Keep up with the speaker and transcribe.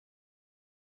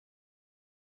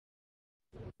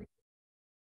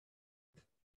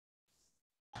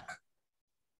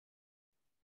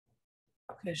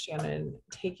Okay, Shannon,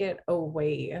 take it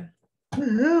away.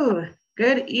 Woohoo.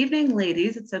 Good evening,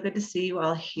 ladies. It's so good to see you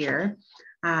all here.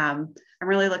 I'm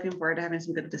really looking forward to having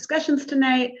some good discussions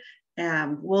tonight.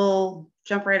 We'll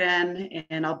jump right in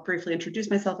and I'll briefly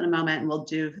introduce myself in a moment and we'll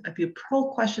do a few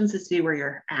poll questions to see where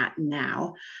you're at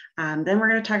now. Then we're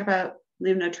going to talk about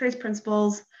leave no trace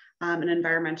principles and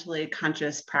environmentally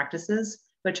conscious practices,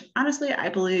 which honestly, I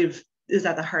believe is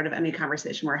at the heart of any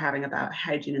conversation we're having about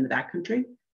hygiene in the backcountry.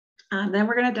 Then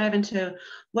we're going to dive into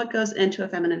what goes into a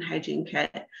feminine hygiene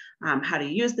kit, how to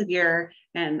use the gear,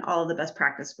 and all of the best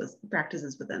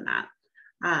practices within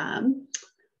that.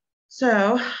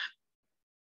 So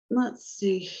let's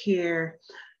see here.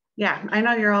 Yeah, I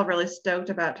know you're all really stoked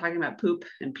about talking about poop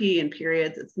and pee and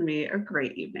periods. It's going to be a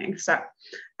great evening. So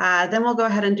then we'll go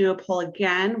ahead and do a poll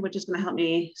again, which is going to help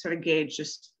me sort of gauge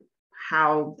just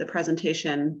how the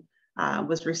presentation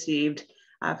was received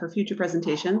for future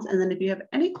presentations. And then if you have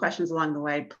any questions along the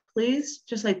way, please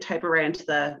just like type it right into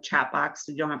the chat box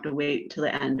so you don't have to wait till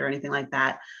the end or anything like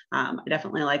that. I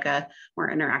definitely like a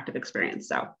more interactive experience.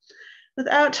 So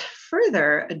without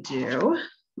further ado,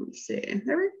 let's see,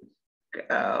 there we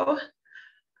go.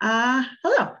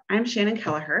 Hello, I'm Shannon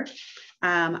Keleher.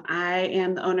 I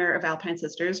am the owner of Alpine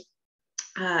Sisters.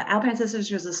 Alpine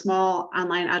Sisters was a small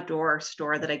online outdoor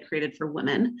store that I created for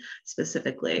women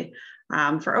specifically.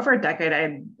 For over a decade,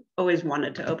 I always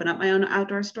wanted to open up my own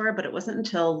outdoor store, but it wasn't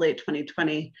until late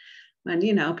 2020 when,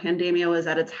 you know, pandemia was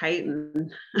at its height and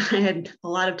I had a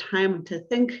lot of time to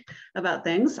think about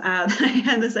things. I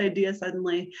had this idea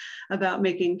suddenly about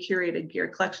making curated gear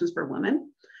collections for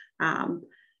women. I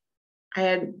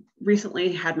had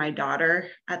recently had my daughter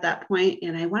at that point,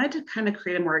 and I wanted to kind of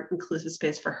create a more inclusive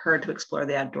space for her to explore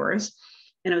the outdoors.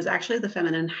 And it was actually the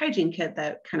feminine hygiene kit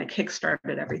that kind of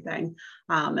kickstarted everything.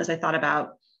 As I thought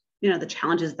about, you know, the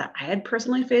challenges that I had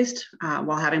personally faced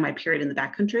while having my period in the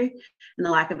backcountry and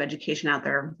the lack of education out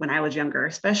there when I was younger,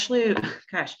 especially,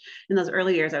 gosh, in those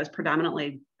early years, I was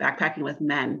predominantly backpacking with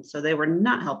men. So they were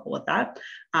not helpful with that.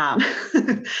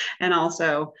 And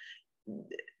also,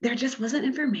 there just wasn't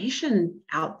information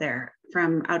out there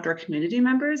from outdoor community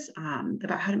members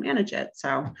about how to manage it.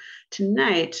 So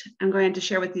tonight, I'm going to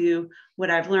share with you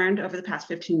what I've learned over the past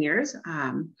 15 years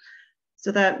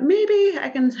so that maybe I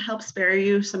can help spare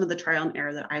you some of the trial and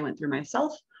error that I went through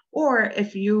myself. Or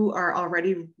if you are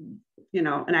already, you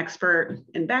know, an expert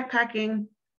in backpacking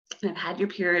and have had your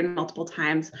period multiple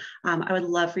times, I would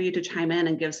love for you to chime in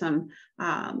and give some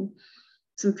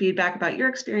feedback about your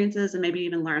experiences and maybe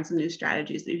even learn some new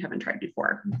strategies that you haven't tried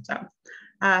before.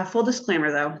 So full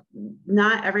disclaimer though,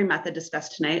 not every method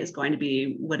discussed tonight is going to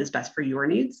be what is best for your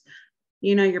needs.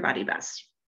 You know your body best.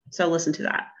 So listen to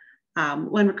that.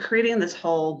 When we're creating this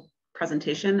whole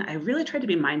presentation, I really tried to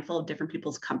be mindful of different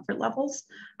people's comfort levels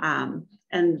and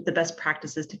the best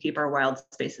practices to keep our wild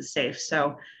spaces safe.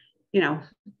 So, you know,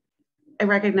 I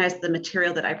recognize the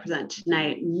material that I present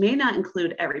tonight may not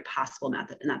include every possible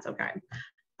method, and that's okay.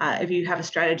 If you have a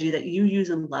strategy that you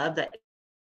use and love that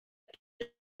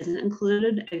isn't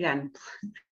included, again,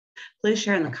 please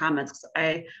share in the comments.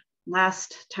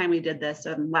 Last time we did this,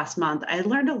 last month, I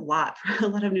learned a lot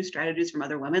of new strategies from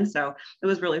other women, so it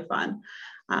was really fun.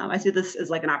 I see this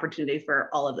as like an opportunity for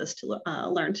all of this to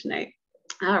learn tonight.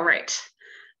 All right,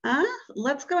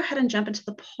 let's go ahead and jump into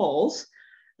the polls.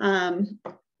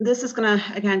 This is going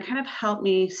to, again, kind of help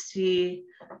me see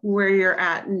where you're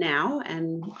at now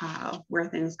and where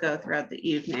things go throughout the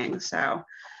evening. So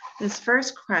this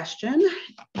first question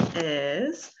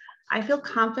is, I feel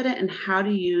confident in how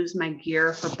to use my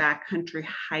gear for backcountry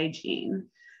hygiene.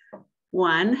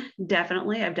 1,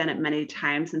 definitely, I've done it many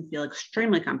times and feel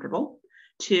extremely comfortable.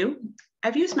 2,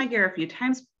 I've used my gear a few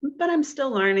times, but I'm still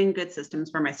learning good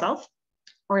systems for myself.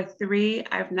 Or 3,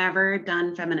 I've never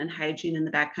done feminine hygiene in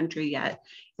the backcountry yet,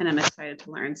 and I'm excited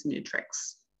to learn some new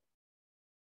tricks.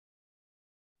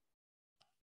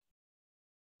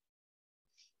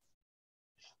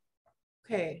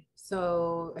 Okay,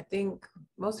 so I think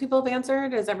most people have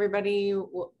answered. Is everybody,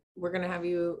 we're gonna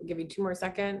give you 2 more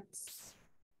seconds.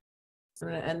 I'm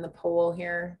gonna end the poll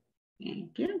here.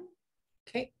 Thank you.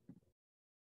 Okay.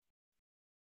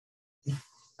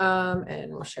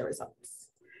 And we'll share results.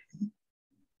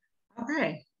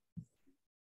 Okay.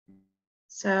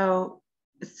 So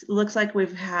it looks like we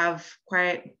have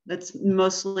it's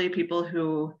mostly people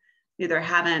who either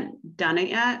haven't done it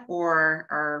yet or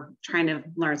are trying to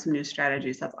learn some new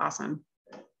strategies. That's awesome.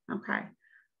 Okay.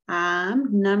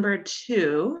 Number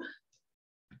 2,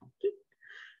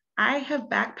 I have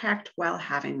backpacked while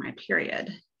having my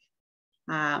period.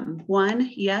 1,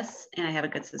 yes, and I have a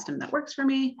good system that works for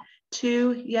me.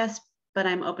 2, yes, but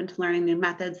I'm open to learning new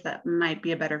methods that might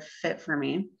be a better fit for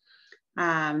me.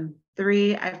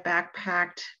 3, I've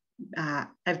backpacked,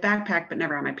 but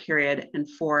never on my period. And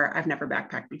 4, I've never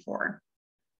backpacked before.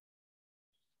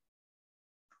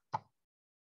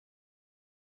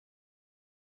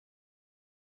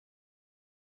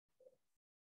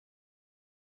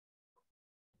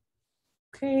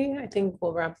 Okay, I think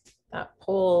we'll wrap that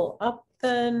poll up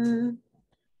then.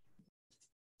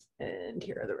 And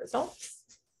here are the results.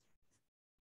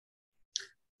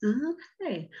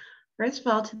 Okay. First of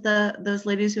all, to those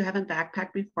ladies who haven't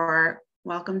backpacked before,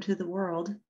 welcome to the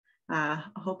world. I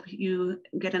hope you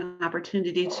get an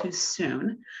opportunity to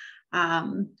soon.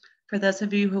 For those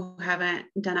of you who haven't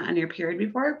done it on your period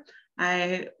before,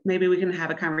 maybe we can have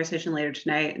a conversation later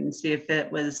tonight and see if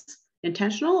it was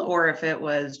intentional or if it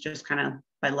was just kind of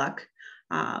by luck.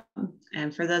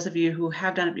 And for those of you who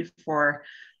have done it before,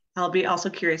 I'll be also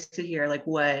curious to hear like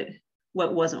what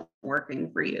wasn't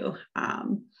working for you,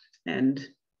 and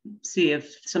see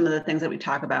if some of the things that we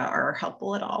talk about are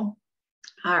helpful at all.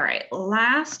 All right,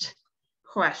 last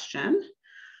question.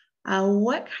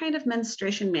 What kind of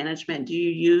menstruation management do you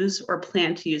use or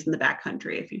plan to use in the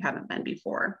backcountry if you haven't been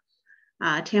before?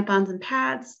 Tampons and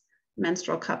pads,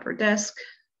 menstrual cup or disc,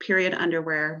 period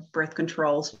underwear, birth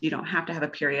control, so you don't have to have a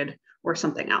period, or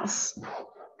something else.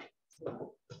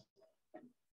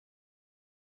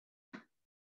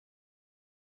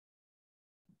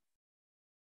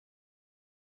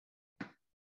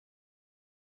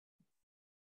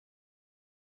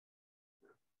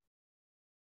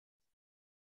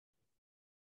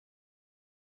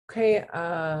 Okay,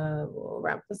 we'll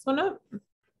wrap this one up. All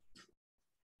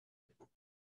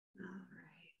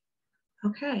right.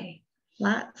 Okay,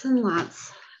 lots and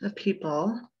lots of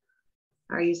people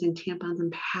are using tampons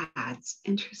and pads.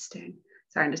 Interesting.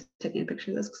 Sorry, I'm just taking a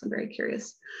picture of this because I'm very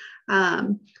curious.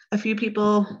 A few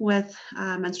people with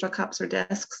menstrual cups or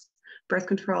discs, birth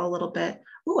control a little bit.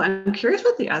 Oh, I'm curious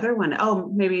what the other one.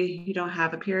 Oh, maybe you don't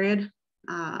have a period.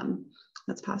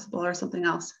 That's possible, or something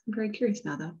else. I'm very curious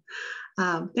now though.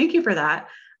 Thank you for that.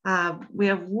 We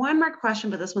have one more question,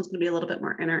 but this one's going to be a little bit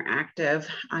more interactive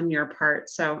on your part.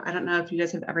 So I don't know if you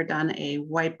guys have ever done a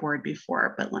whiteboard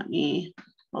before, but let me,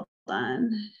 hold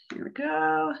on. Here we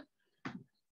go.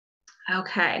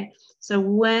 Okay. So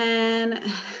when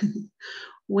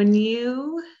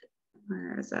you,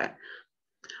 where is it?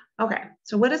 Okay.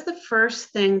 So what is the first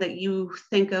thing that you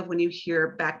think of when you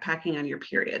hear backpacking on your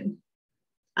period?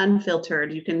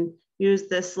 Unfiltered. You can use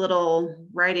this little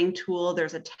writing tool.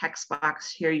 There's a text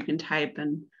box here you can type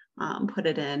and put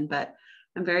it in, but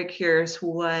I'm very curious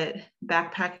what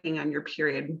backpacking on your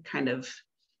period kind of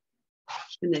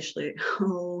initially,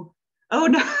 oh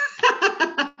no,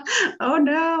 oh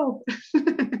no,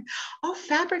 oh,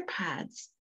 fabric pads.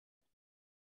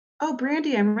 Oh,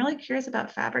 Brandy, I'm really curious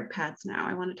about fabric pads now.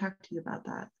 I want to talk to you about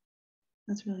that.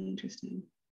 That's really interesting.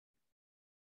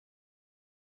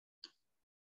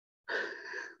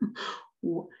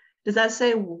 Does that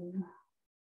say?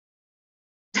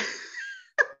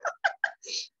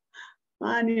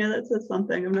 Anya, that says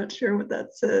something. I'm not sure what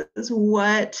that says.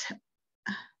 What?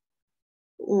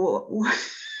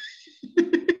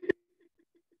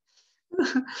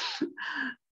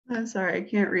 I'm sorry, I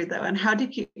can't read that one. How to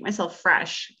keep myself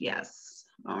fresh? Yes.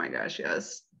 Oh my gosh,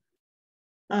 yes.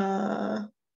 I'm not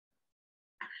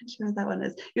sure what that one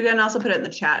is. You can also put it in the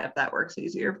chat if that works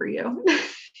easier for you.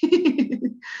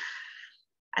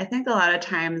 I think a lot of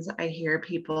times I hear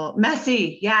people,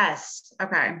 messy, yes.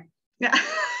 Okay. Yeah.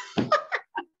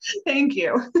 Thank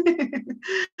you.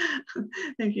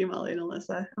 Thank you, Molly and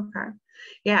Alyssa. Okay.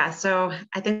 Yeah, so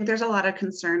I think there's a lot of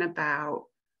concern about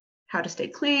how to stay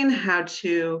clean, how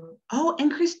to,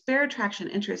 increased bear attraction.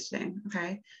 Interesting.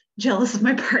 Okay. Jealous of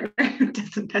my partner who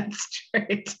doesn't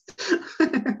menstruate.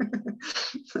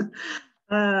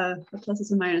 The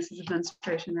pluses and minuses of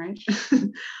menstruation, right?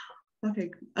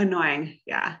 Okay. Annoying.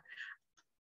 Yeah.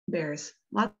 Bears.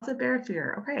 Lots of bear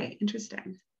fear. Okay.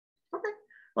 Interesting. Okay.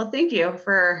 Well, thank you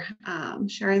for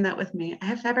sharing that with me. I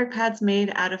have fabric pads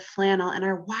made out of flannel and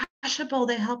are washable.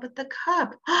 They help with the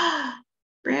cup.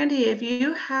 Brandy, if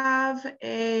you have like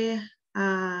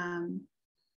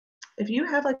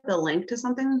a link to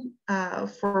something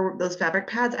for those fabric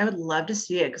pads, I would love to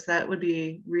see it because that would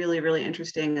be really, really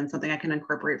interesting and something I can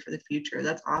incorporate for the future.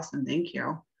 That's awesome. Thank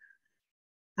you.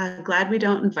 Glad we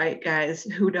don't invite guys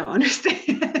who don't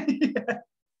understand.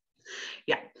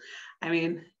 Yeah. I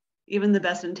mean, even the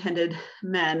best intended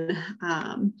men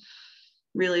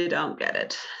really don't get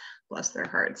it. Bless their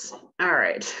hearts. All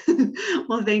right.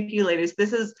 Well, thank you, ladies.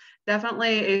 This is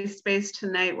definitely a space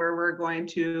tonight where we're going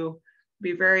to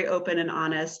be very open and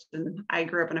honest. And I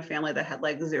grew up in a family that had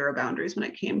like zero boundaries when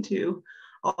it came to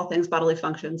all things bodily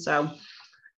function. So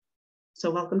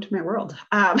welcome to my world.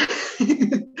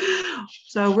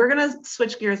 So we're going to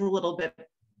switch gears a little bit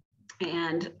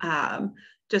and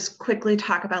just quickly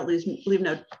talk about leave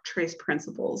no trace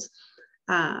principles.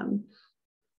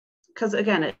 Because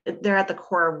again, they're at the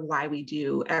core of why we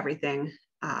do everything,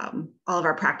 all of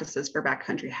our practices for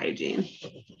backcountry hygiene.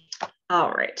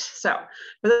 All right, so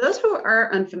for those who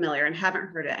are unfamiliar and haven't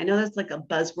heard it, I know that's like a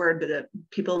buzzword, but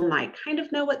people might kind of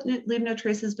know what leave no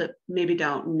trace is, but maybe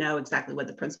don't know exactly what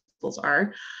the principles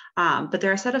are. But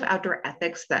there are a set of outdoor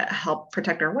ethics that help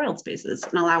protect our wild spaces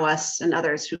and allow us and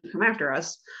others who come after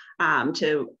us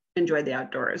to enjoy the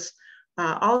outdoors.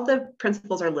 All of the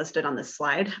principles are listed on this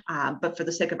slide, but for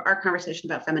the sake of our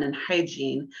conversation about feminine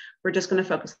hygiene, we're just going to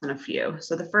focus on a few.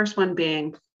 So the first one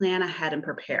being plan ahead and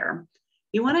prepare.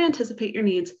 You want to anticipate your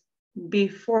needs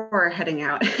before heading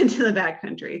out into the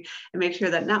backcountry and make sure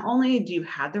that not only do you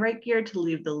have the right gear to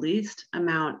leave the least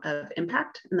amount of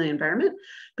impact in the environment,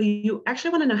 but you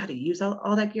actually want to know how to use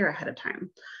all that gear ahead of time.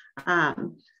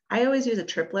 I always use a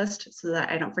trip list so that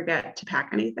I don't forget to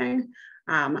pack anything.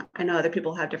 I know other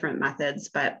people have different methods,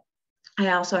 but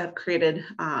I also have created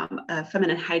a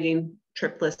feminine hygiene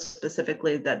trip list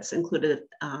specifically that's included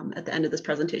at the end of this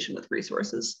presentation with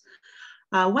resources.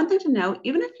 One thing to know,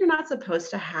 even if you're not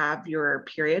supposed to have your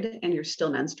period and you're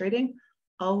still menstruating,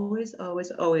 always,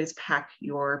 always, always pack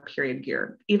your period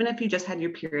gear. Even if you just had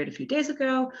your period a few days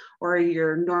ago, or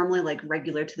you're normally like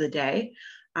regular to the day,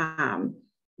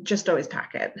 just always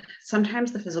pack it.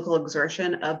 Sometimes the physical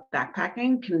exertion of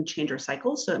backpacking can change your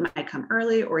cycles, so it might come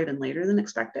early or even later than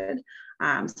expected.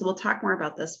 So we'll talk more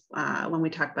about this when we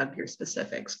talk about gear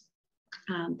specifics.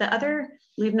 The other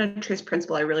leave no trace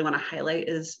principle I really want to highlight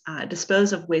is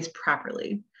dispose of waste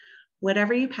properly.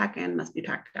 Whatever you pack in must be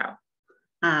packed out.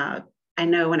 I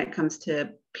know when it comes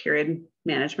to period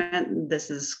management, this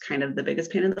is kind of the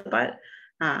biggest pain in the butt.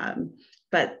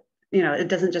 But you know, it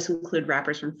doesn't just include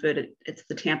wrappers from food, it's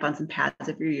the tampons and pads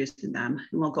if you're using them.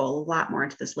 And we'll go a lot more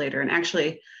into this later. And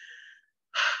actually,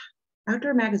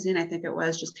 Outdoor Magazine, I think it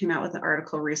was, just came out with an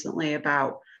article recently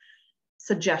about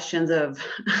suggestions of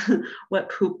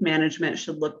what poop management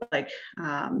should look like,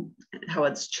 how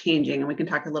it's changing. And we can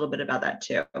talk a little bit about that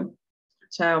too.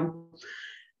 So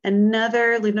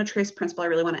another leave no trace principle I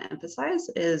really want to emphasize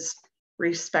is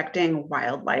respecting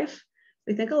wildlife.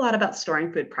 We think a lot about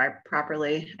storing food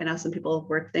properly. I know some people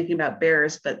were thinking about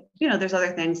bears, but you know, there's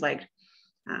other things like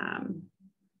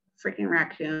freaking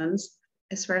raccoons.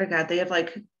 I swear to God, they have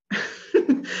like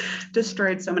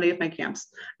destroyed so many of my camps.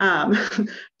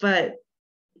 But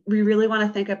we really want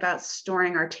to think about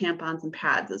storing our tampons and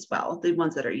pads as well, the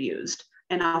ones that are used,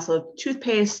 and also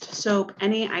toothpaste, soap,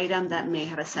 any item that may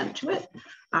have a scent to it.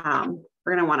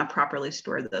 We're going to want to properly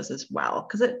store those as well,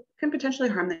 because it can potentially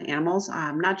harm the animals,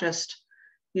 not just,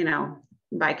 you know,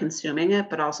 by consuming it,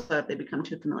 but also if they become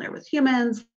too familiar with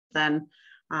humans, then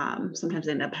sometimes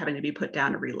they end up having to be put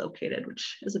down or relocated,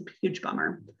 which is a huge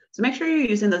bummer. So make sure you're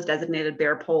using those designated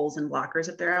bear poles and lockers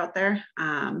if they're out there,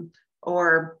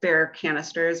 or bear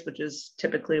canisters, which is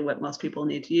typically what most people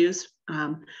need to use.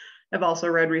 I've also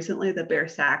read recently that bear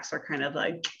sacks are kind of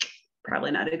like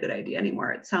probably not a good idea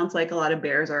anymore. It sounds like a lot of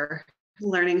bears are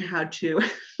learning how to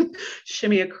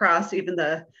shimmy across even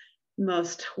the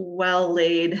most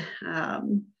well-laid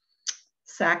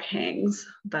sack hangs.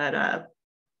 But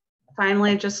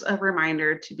finally, just a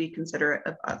reminder to be considerate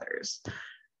of others.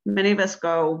 Many of us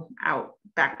go out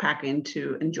backpacking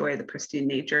to enjoy the pristine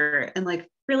nature, and like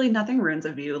really nothing ruins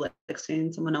a view like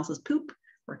seeing someone else's poop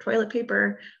or toilet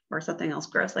paper or something else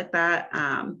gross like that.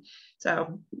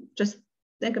 So just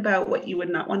think about what you would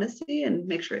not want to see and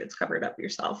make sure it's covered up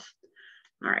yourself.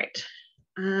 All right.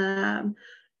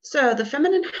 So the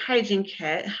feminine hygiene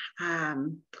kit,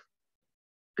 I'm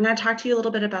going to talk to you a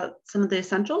little bit about some of the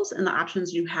essentials and the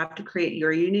options you have to create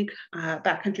your unique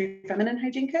backcountry feminine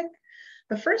hygiene kit.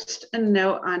 But first, a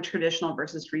note on traditional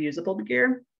versus reusable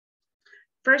gear.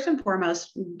 First and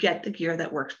foremost, get the gear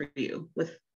that works for you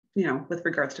with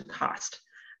regards to cost.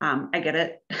 I get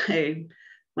it.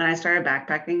 When I started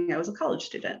backpacking, I was a college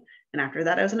student. And after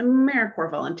that, I was an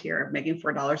AmeriCorps volunteer making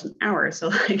 $4 an hour. So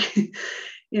like,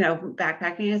 you know,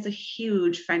 backpacking is a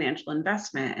huge financial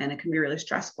investment and it can be really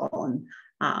stressful.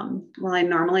 And while I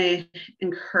normally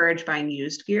encourage buying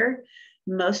used gear,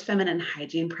 most feminine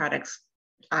hygiene products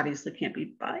obviously can't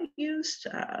be bought used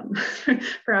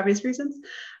for obvious reasons.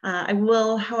 I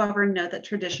will, however, note that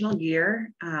traditional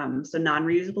gear, so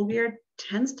non-reusable gear,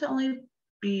 tends to only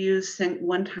be used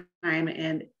one time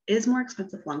and is more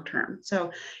expensive long-term.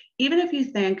 So even if you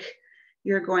think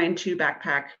you're going to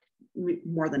backpack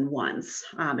more than once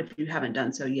if you haven't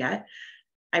done so yet.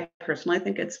 I personally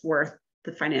think it's worth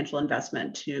the financial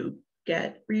investment to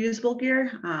get reusable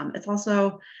gear. It's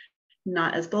also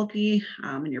not as bulky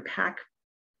in your pack,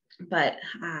 but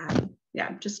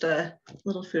yeah, just a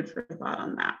little food for thought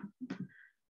on that.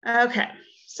 Okay,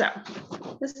 so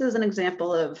this is an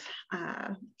example of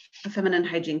a feminine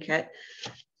hygiene kit.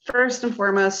 First and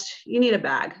foremost, you need a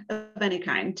bag of any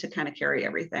kind to kind of carry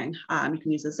everything. You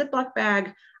can use a Ziploc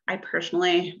bag. I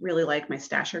personally really like my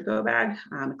Stash or Go bag.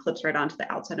 It clips right onto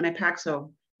the outside of my pack.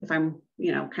 So if I'm,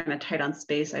 kind of tight on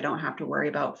space, I don't have to worry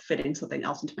about fitting something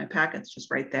else into my pack. It's just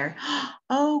right there.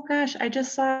 Oh gosh, I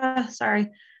just saw,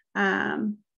 sorry.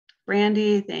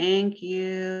 Brandy, thank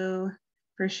you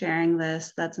for sharing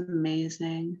this. That's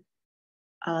amazing.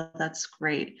 Oh, that's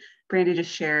great. Brandy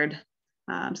just shared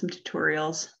some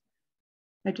tutorials.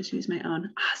 I just used my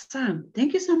own. Awesome.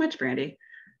 Thank you so much, Brandy.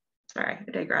 Sorry,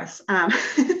 I digress.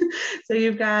 So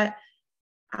you've got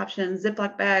options,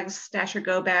 Ziploc bags, Stash or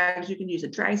Go bags. You can use a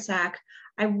dry sack.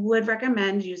 I would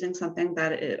recommend using something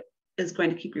that it is going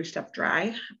to keep your stuff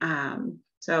dry.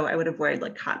 So I would avoid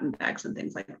like cotton bags and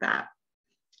things like that.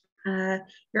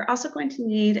 You're also going to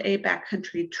need a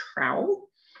backcountry trowel.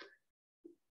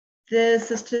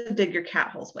 This is to dig your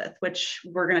cat holes with, which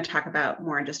we're going to talk about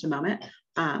more in just a moment.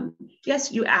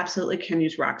 Yes, you absolutely can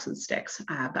use rocks and sticks,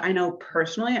 but I know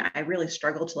personally, I really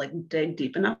struggle to like dig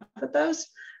deep enough with those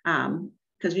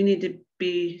because you need to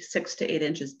be 6 to 8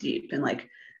 inches deep, and like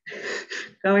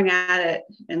going at it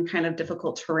in kind of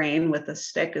difficult terrain with a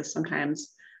stick is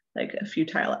sometimes like a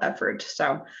futile effort.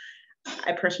 So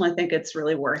I personally think it's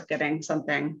really worth getting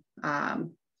something,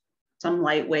 some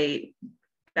lightweight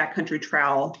backcountry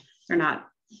trowel. They're not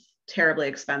terribly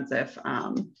expensive.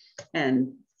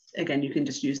 And again, you can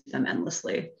just use them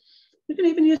endlessly. You can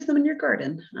even use them in your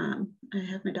garden. I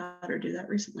had my daughter do that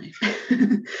recently.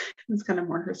 It's kind of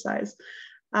more her size.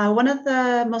 One of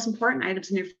the most important items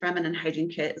in your feminine hygiene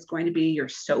kit is going to be your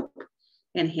soap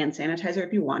and hand sanitizer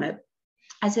if you want it.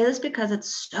 I say this because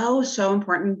it's so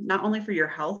important, not only for your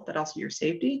health, but also your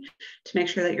safety, to make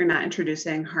sure that you're not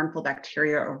introducing harmful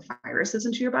bacteria or viruses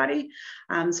into your body.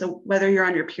 So whether you're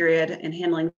on your period and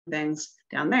handling things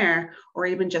down there, or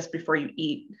even just before you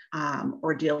eat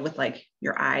or deal with like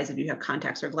your eyes if you have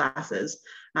contacts or glasses,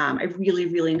 I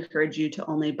really encourage you to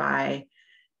only buy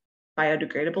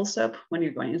biodegradable soap when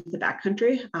you're going into the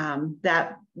backcountry.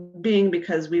 That being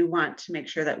because we want to make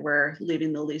sure that we're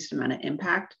leaving the least amount of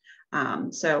impact.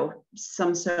 So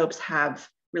some soaps have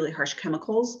really harsh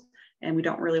chemicals, and we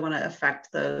don't really want to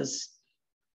affect those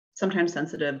sometimes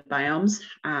sensitive biomes.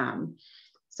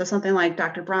 So something like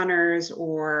Dr. Bronner's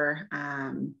or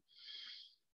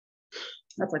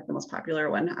that's like the most popular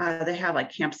one. They have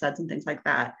like camp suds and things like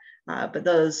that, but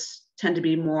those tend to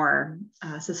be more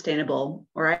sustainable.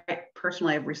 Or I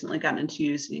personally have recently gotten into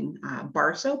using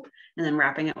bar soap and then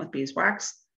wrapping it with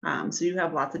beeswax. So you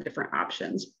have lots of different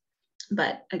options.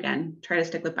 But again, try to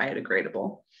stick with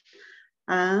biodegradable.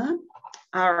 All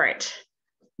right,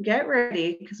 get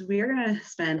ready because we are going to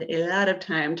spend a lot of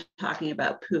time talking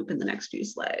about poop in the next few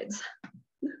slides.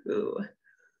 Ooh.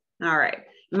 All right,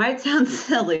 it might sound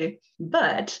silly,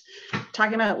 but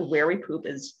talking about where we poop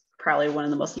is probably one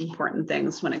of the most important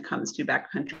things when it comes to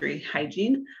backcountry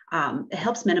hygiene. It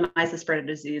helps minimize the spread of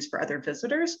disease for other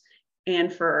visitors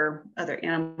and for other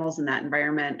animals in that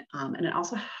environment. And it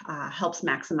also helps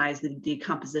maximize the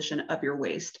decomposition of your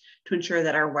waste to ensure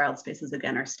that our wild spaces,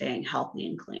 again, are staying healthy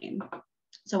and clean.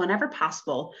 So whenever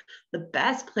possible, the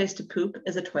best place to poop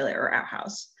is a toilet or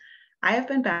outhouse. I have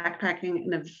been backpacking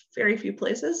in a very few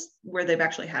places where they've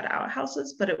actually had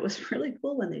outhouses, but it was really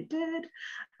cool when they did.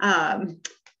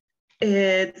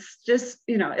 It's just,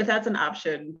 if that's an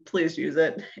option, please use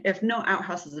it. If no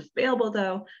outhouse is available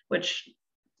though, which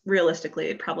realistically,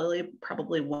 it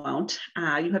probably won't.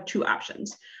 You have two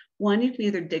options. One, you can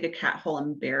either dig a cat hole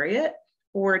and bury it,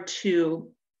 or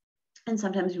two, and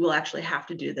sometimes you will actually have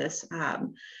to do this,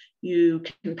 you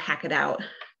can pack it out.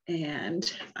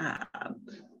 And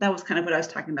that was kind of what I was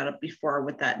talking about before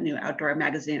with that new Outdoor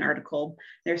Magazine article.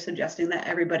 They're suggesting that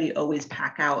everybody always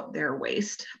pack out their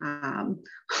waste.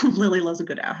 Lily loves a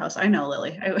good outhouse. I know,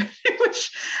 Lily.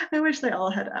 I wish they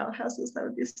all had outhouses. That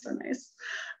would be so nice.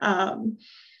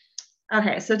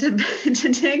 Okay, so to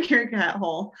dig your cat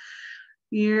hole,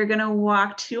 you're gonna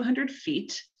walk 200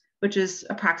 feet, which is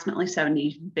approximately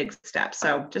 70 big steps.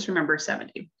 So just remember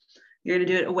 70. You're gonna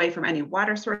do it away from any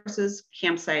water sources,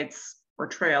 campsites, or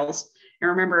trails.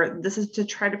 And remember, this is to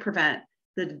try to prevent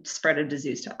the spread of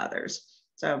disease to others.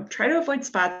 So try to avoid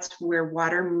spots where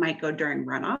water might go during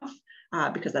runoff.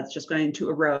 because that's just going to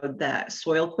erode that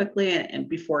soil quickly and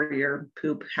before your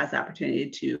poop has the opportunity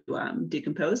to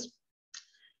decompose.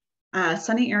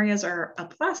 Sunny areas are a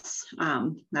plus.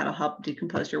 That'll help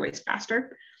decompose your waste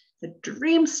faster. The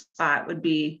dream spot would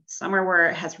be somewhere where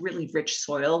it has really rich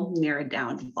soil near a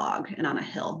downed log and on a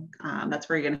hill. That's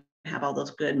where you're going to have all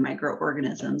those good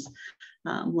microorganisms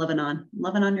living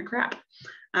on your crap.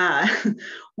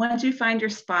 Once you find your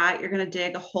spot, you're going to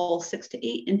dig a hole 6 to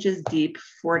 8 inches deep,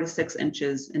 4 to 6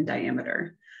 inches in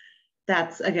diameter.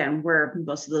 That's, again, where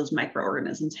most of those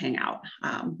microorganisms hang out,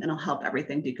 and it'll help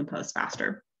everything decompose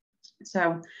faster.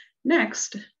 So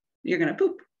next, you're going to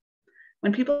poop.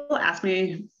 When people ask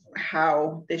me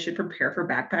how they should prepare for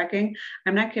backpacking,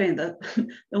 I'm not kidding. The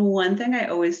one thing I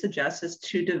always suggest is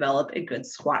to develop a good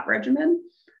squat regimen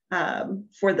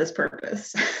for this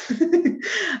purpose.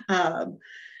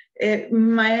 It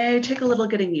might take a little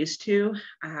getting used to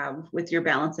with your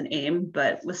balance and aim,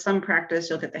 but with some practice,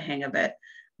 you'll get the hang of it.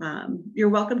 You're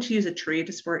welcome to use a tree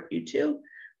to support you too.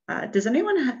 Does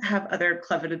anyone have other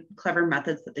clever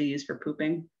methods that they use for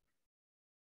pooping?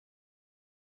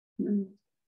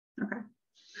 Okay.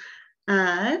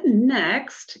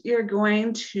 Next, you're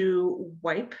going to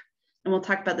wipe, and we'll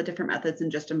talk about the different methods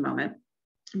in just a moment.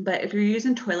 But if you're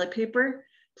using toilet paper,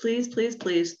 please, please,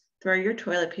 please throw your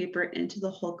toilet paper into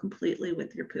the hole completely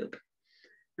with your poop.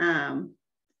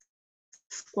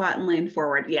 Squat and lean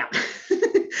forward. Yeah.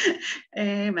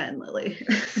 Amen, Lily.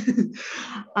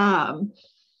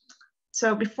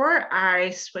 So before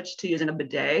I switched to using a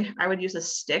bidet, I would use a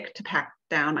stick to pack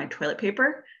down my toilet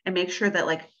paper and make sure that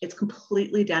like it's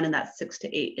completely down in that 6 to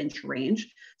 8 inch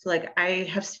range. So like I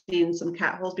have seen some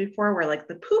cat holes before where like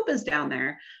the poop is down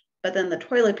there, but then the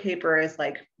toilet paper is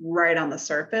like right on the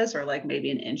surface or like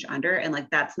maybe an inch under, and like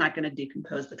that's not going to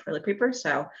decompose the toilet paper.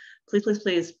 So please, please,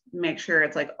 please make sure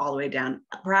it's like all the way down.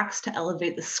 Rocks to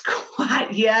elevate the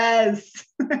squat. Yes.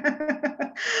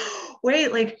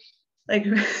 Wait, like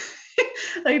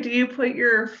like do you put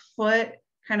your foot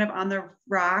kind of on the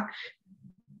rock?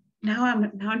 Now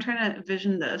I'm trying to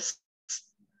envision this.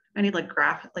 I need like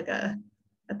a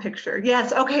picture.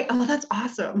 Yes. Okay. Oh, that's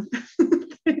awesome.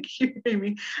 Thank you,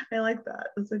 Amy. I like that.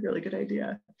 That's a really good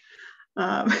idea.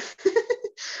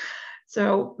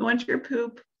 So once your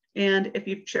poop, and if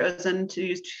you've chosen to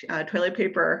use toilet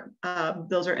paper,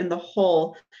 those are in the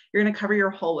hole, you're going to cover your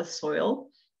hole with soil.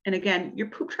 And again, your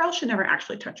poop trail should never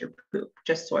actually touch your poop,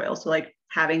 just soil. So like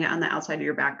having it on the outside of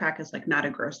your backpack is like not a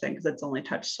gross thing because it's only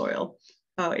touched soil.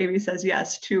 Oh, Amy says,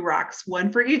 yes, 2 rocks,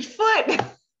 1 for each foot.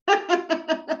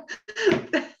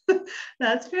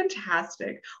 That's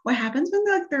fantastic. What happens when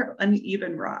like they're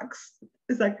uneven rocks?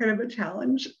 Is that kind of a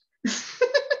challenge?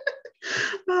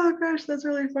 Oh gosh, that's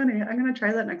really funny. I'm gonna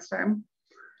try that next time.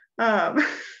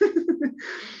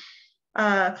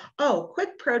 Oh,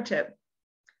 quick pro tip.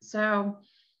 So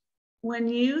when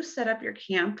you set up your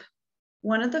camp,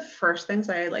 one of the first things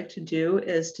I like to do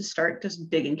is to start just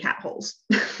digging cat holes.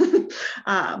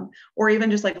 Or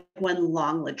even just like one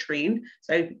long latrine.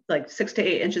 So like 6 to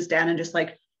 8 inches down and just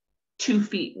like 2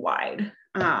 feet wide.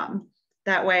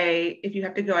 That way, if you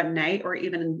have to go at night or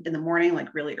even in the morning,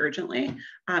 like really urgently,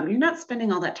 you're not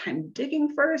spending all that time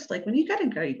digging first. Like when you gotta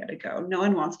go, you gotta go. No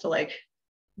one wants to like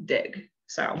dig.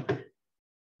 So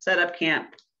set up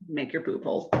camp, make your poop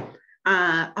hole.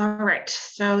 All right,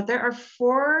 so there are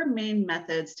 4 main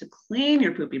methods to clean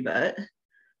your poopy butt.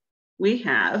 We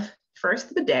have first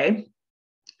the bidet,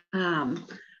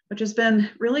 which has been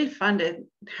really fun to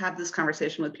have this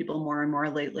conversation with people more and more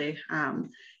lately.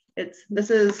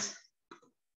 This is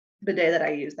bidet that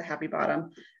I use, the Happy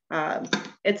Bottom.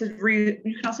 You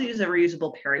can also use a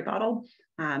reusable Perry bottle.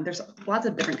 There's lots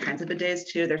of different kinds of bidets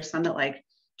too. There's some that like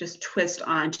just twist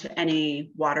onto any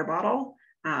water bottle,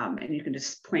 and you can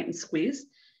just point and squeeze.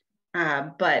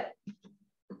 But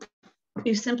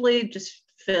you simply just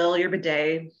fill your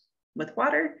bidet with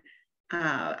water.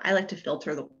 I like to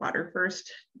filter the water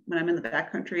first when I'm in the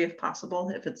backcountry, if possible,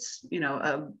 if it's, you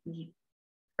know,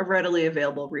 a readily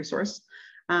available resource.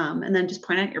 And then just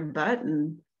point at your butt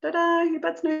and ta-da, your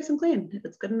butt's nice and clean. If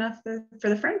it's good enough for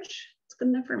the French, it's good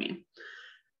enough for me.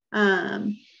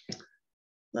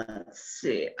 Let's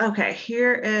see. Okay,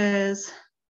 here is,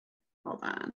 hold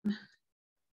on. I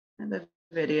have a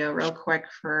video real quick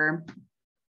for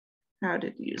how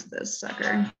to use this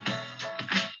sucker.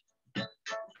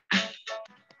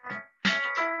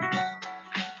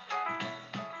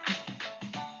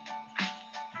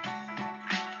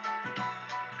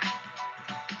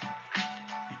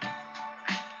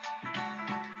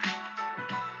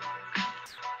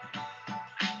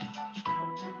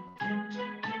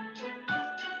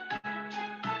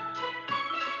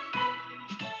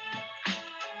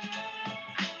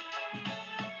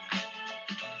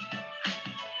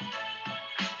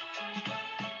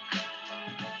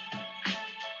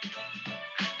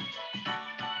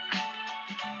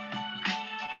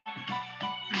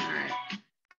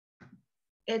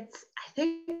 I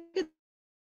think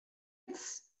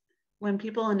it's when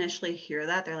people initially hear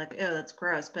that, they're like, oh, that's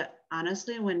gross. But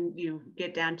honestly, when you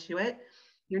get down to it,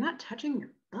 you're not touching your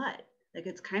butt. Like,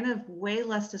 it's kind of way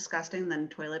less disgusting than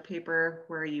toilet paper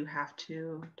where you have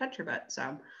to touch your butt.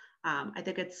 So I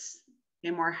think it's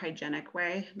a more hygienic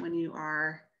way when you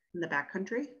are in the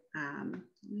backcountry. Let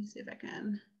me see if I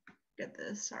can get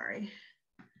this. Sorry.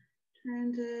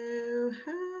 Trying to,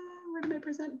 where did my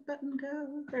present button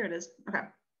go? There it is. Okay.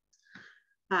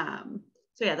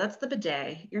 So yeah, that's the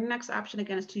bidet. Your next option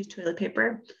again is to use toilet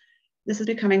paper. This is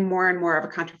becoming more and more of a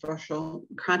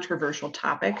controversial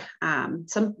topic.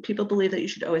 Some people believe that you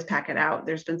should always pack it out.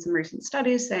 There's been some recent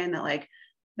studies saying that like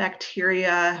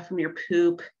bacteria from your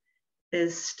poop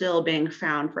is still being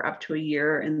found for up to a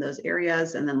year in those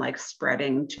areas and then like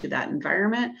spreading to that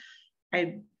environment.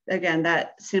 Again,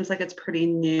 that seems like it's pretty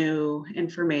new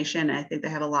information. I think they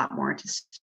have a lot more to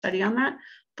study on that,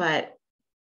 but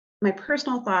my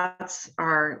personal thoughts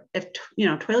are, if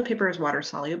toilet paper is water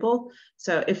soluble,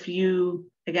 so if you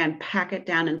again pack it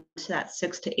down into that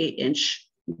 6 to 8 inch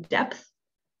depth,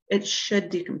 it should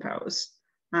decompose.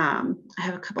 I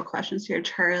have a couple questions here.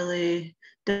 Charlie,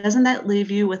 doesn't that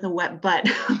leave you with a wet butt?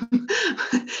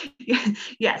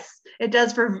 Yes, it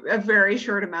does for a very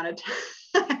short amount of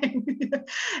time.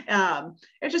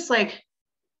 It's just like,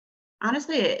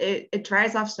 honestly, it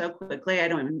dries off so quickly. I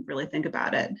don't even really think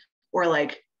about it. Or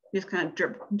like, you just kind of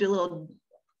do a little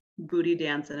booty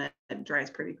dance and it dries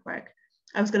pretty quick.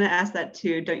 I was going to ask that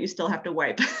too. Don't you still have to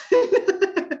wipe?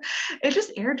 It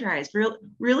just air dries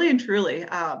really and truly.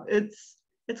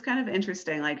 It's kind of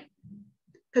interesting, like,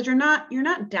 because you're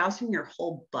not dousing your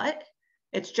whole butt.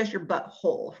 It's just your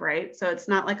butthole, right? So it's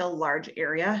not like a large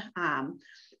area.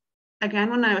 Again,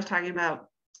 when I was talking about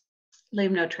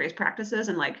leave no trace practices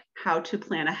and like how to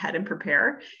plan ahead and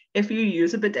prepare, if you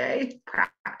use a bidet,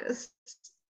 practice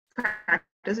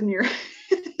in your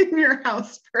in your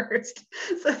house first,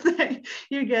 so that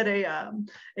you get a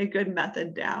good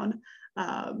method down.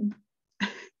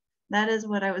 That is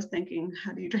what I was thinking.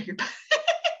 How do you dry your butt?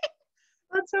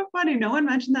 That's so funny. No one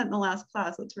mentioned that in the last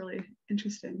class. That's really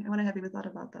interesting. I wouldn't have even thought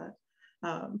about that.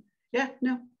 Yeah,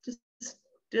 no, just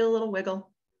do a little wiggle,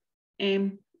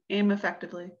 aim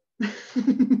effectively.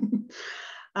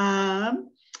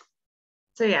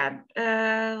 So yeah,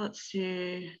 let's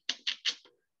see.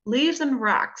 Leaves and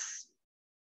rocks.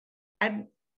 I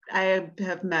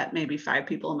have met maybe 5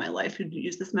 people in my life who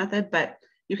use this method, but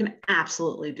you can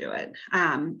absolutely do it.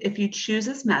 If you choose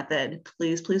this method,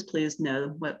 please, please, please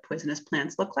know what poisonous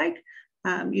plants look like.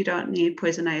 You don't need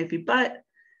poison ivy, but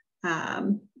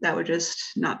that would just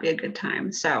not be a good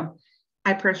time. So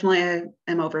I personally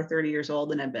am over 30 years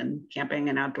old and I've been camping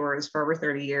and outdoors for over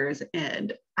 30 years.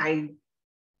 And I,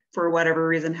 for whatever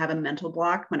reason, have a mental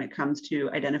block when it comes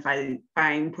to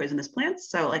identifying poisonous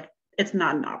plants. So like, it's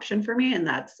not an option for me, and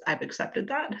I've accepted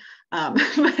that.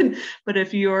 But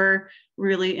if you're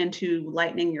really into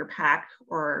lightening your pack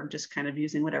or just kind of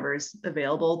using whatever is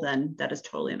available, then that is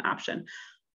totally an option.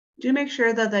 Do make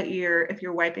sure though that if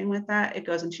you're wiping with that, it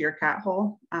goes into your cat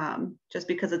hole. Just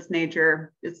because it's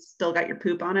nature, it's still got your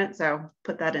poop on it, so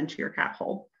put that into your cat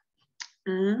hole.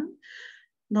 The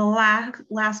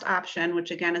last option,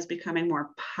 which again is becoming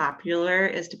more popular,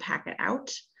 is to pack it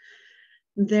out.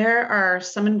 There are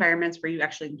some environments where you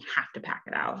actually have to pack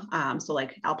it out. So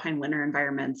like alpine winter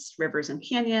environments, rivers and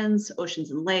canyons,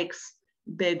 oceans and lakes,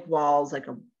 big walls, like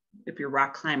if you're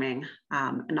rock climbing,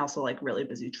 and also like really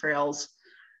busy trails.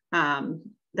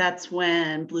 That's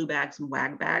when blue bags and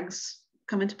wag bags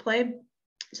come into play.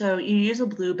 So you use a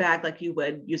blue bag like you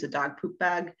would use a dog poop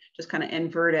bag, just kind of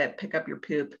invert it, pick up your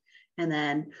poop. And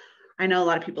then I know a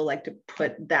lot of people like to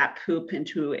put that poop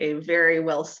into a very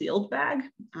well sealed bag.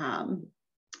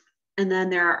 And then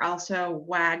there are also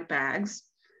wag bags.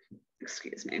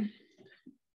 Excuse me.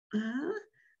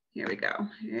 Here we go.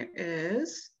 Here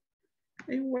is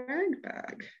a wag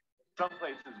bag. Some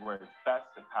places where it's best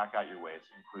to pack out your waste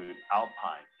include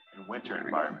alpine and winter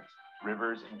environments,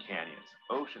 rivers and canyons,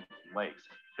 oceans and lakes,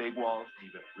 big walls, and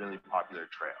even really popular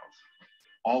trails.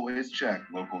 Always check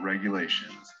local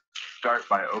regulations. Start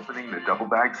by opening the double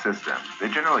bag system. They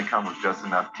generally come with just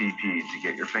enough TP to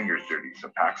get your fingers dirty, so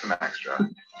pack some extra.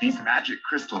 These magic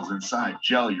crystals inside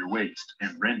gel your waste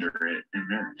and render it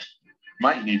inert.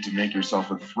 Might need to make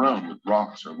yourself a throne with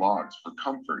rocks or logs for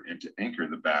comfort and to anchor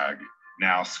the bag.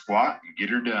 Now squat and get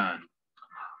her done.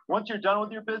 Once you're done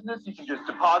with your business, you can just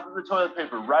deposit the toilet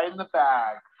paper right in the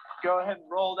bag. Go ahead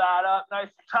and roll that up nice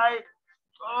and tight.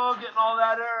 Oh, getting all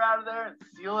that air out of there and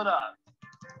seal it up.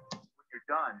 When you're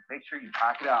done, make sure you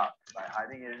pack it out by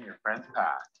hiding it in your friend's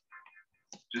pack.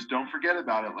 Just don't forget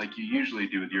about it like you usually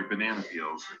do with your banana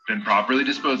peels. Then properly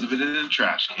dispose of it in a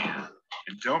trash can.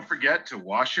 And don't forget to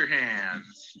wash your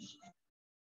hands.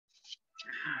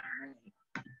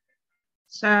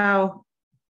 So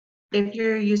if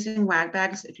you're using wag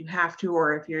bags, if you have to,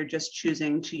 or if you're just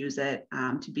choosing to use it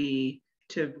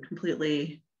to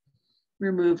completely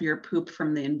remove your poop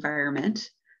from the environment,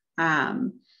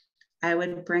 I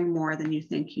would bring more than you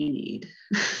think you need.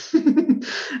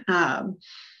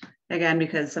 Again,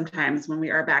 because sometimes when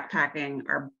we are backpacking,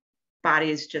 our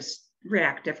bodies just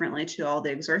react differently to all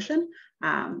the exertion.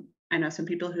 I know some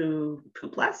people who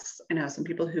poop less. I know some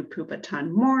people who poop a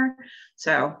ton more.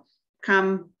 So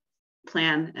come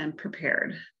plan and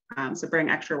prepared. So bring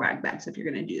extra wag bags if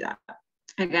you're going to do that.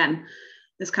 Again,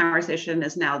 this conversation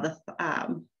is now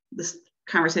this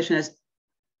conversation is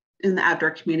in the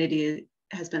outdoor community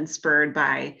has been spurred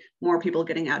by more people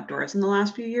getting outdoors in the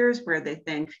last few years, where they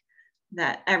think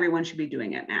that everyone should be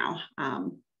doing it now.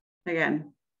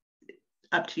 Again,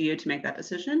 up to you to make that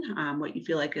decision, what you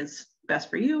feel like is best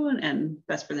for you and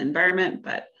best for the environment.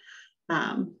 But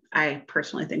I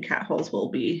personally think cat holes will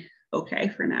be okay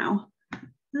for now.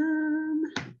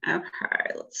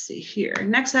 Okay, let's see here.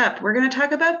 Next up, we're going to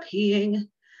talk about peeing.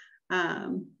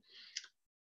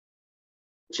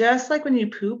 Just like when you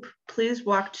poop, please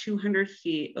walk 200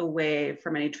 feet away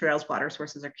from any trails, water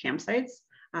sources, or campsites,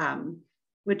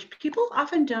 which people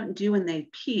often don't do when they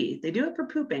pee. They do it for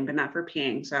pooping, but not for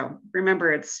peeing. So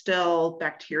remember, it's still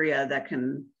bacteria that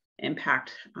can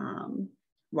impact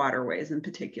waterways in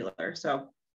particular. So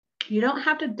you don't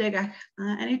have to dig.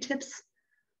 Any tips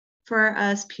for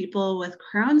us people with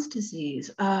Crohn's disease?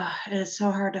 It is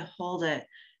so hard to hold it.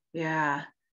 Yeah,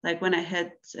 like when it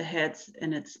hits,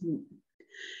 and it's,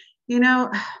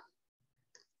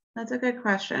 that's a good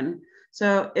question.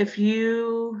 So if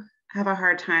you have a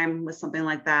hard time with something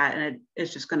like that and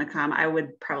it's just going to come, I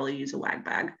would probably use a wag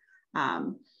bag.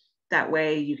 That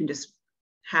way you can just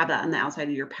have that on the outside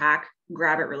of your pack,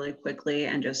 grab it really quickly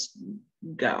and just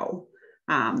go.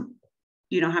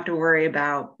 You don't have to worry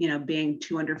about, being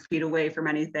 200 feet away from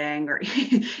anything or,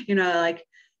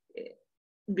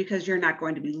 because you're not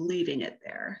going to be leaving it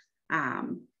there.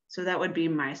 So that would be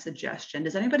my suggestion.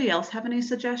 Does anybody else have any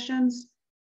suggestions?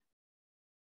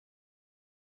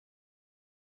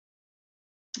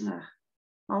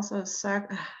 Also, sorry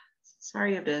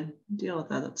you have to deal with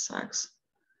that. That sucks.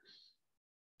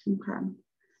 Okay.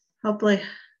 Hopefully,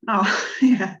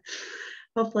 yeah.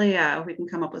 Hopefully we can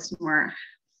come up with some more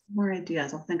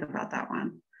ideas. I'll think about that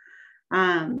one.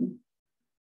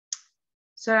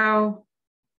 So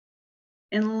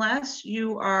unless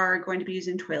you are going to be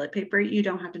using toilet paper, you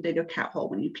don't have to dig a cat hole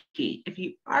when you pee. If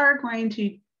you are going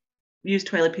to use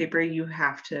toilet paper, you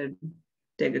have to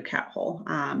dig a cat hole,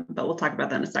 but we'll talk about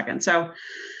that in a second. So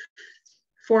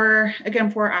four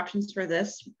options for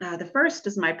this. The first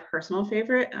is my personal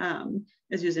favorite,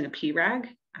 is using a pee rag.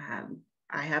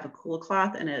 I have a cool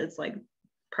cloth and it's like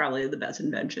probably the best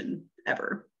invention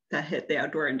ever that hit the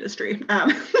outdoor industry.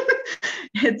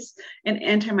 It's an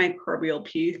antimicrobial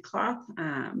pee cloth.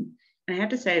 And I have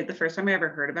to say, the first time I ever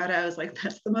heard about it, I was like,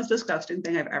 that's the most disgusting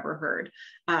thing I've ever heard.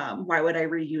 Why would I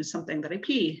reuse something that I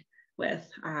pee with?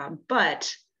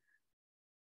 But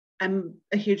I'm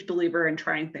a huge believer in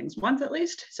trying things once at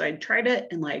least. So I tried it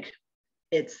and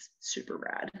it's super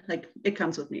rad. It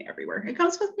comes with me everywhere. It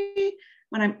comes with me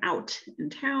when I'm out in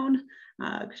town,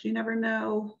 because you never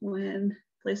know when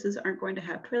places aren't going to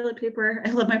have toilet paper.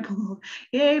 I love my pool.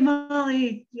 Yay,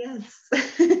 Molly. Yes.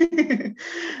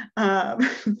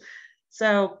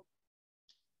 So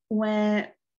with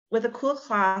a cool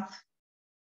cloth,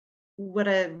 what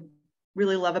I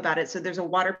really love about it, so there's a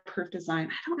waterproof design.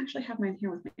 I don't actually have mine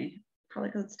here with me, probably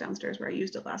because it's downstairs where I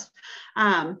used it last.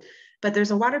 But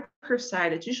there's a waterproof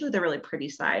side. It's usually the really pretty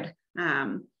side.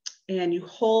 And you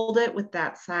hold it with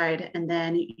that side, and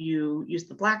then you use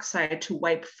the black side to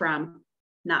wipe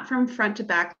not from front to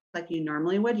back like you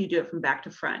normally would. You do it from back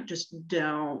to front. Just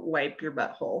don't wipe your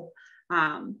butthole.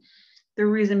 The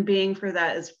reason being for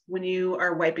that is when you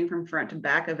are wiping from front to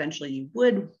back, eventually you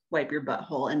would wipe your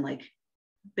butthole, and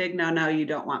big no, you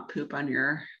don't want poop on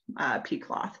your pee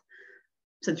cloth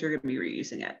since you're going to be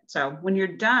reusing it. So when you're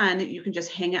done, you can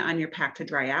just hang it on your pack to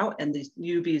dry out, and these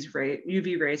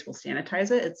UV rays will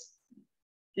sanitize it. It's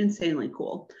insanely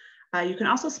cool. You can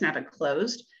also snap it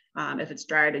closed if it's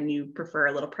dried and you prefer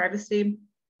a little privacy,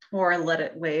 or let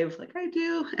it wave like I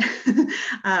do.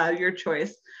 Your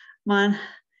choice.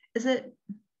 Is it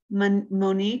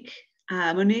Monique?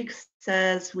 Monique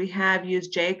says, we have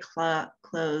used J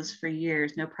clothes for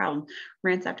years, no problem.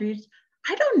 Rinse after use.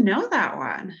 I don't know that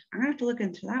one. I'm gonna have to look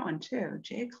into that one too.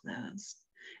 J clothes.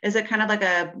 Is it kind of like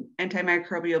a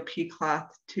antimicrobial pea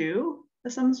cloth too,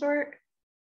 of some sort?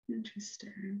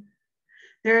 Interesting.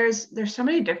 There's so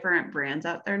many different brands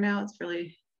out there now. It's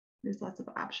really, there's lots of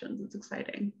options. It's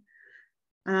exciting.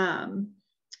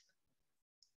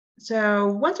 So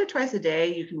once or twice a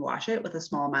day, you can wash it with a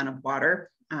small amount of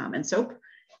water and soap,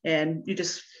 and you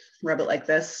just rub it like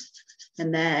this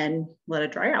and then let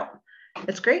it dry out.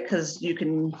 It's great because you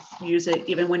can use it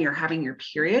even when you're having your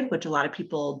period, which a lot of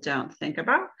people don't think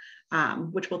about,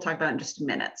 which we'll talk about in just a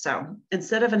minute. So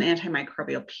instead of an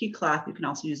antimicrobial pea cloth, you can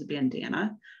also use a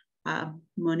bandana.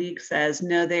 Monique says,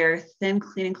 no, they're thin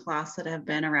cleaning cloths that have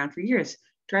been around for years.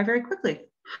 Dry very quickly.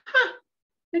 Huh,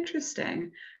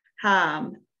 interesting.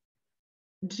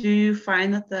 Do you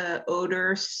find that the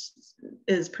odor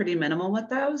is pretty minimal with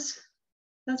those?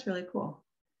 That's really cool.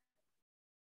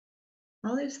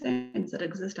 All these things that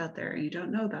exist out there, you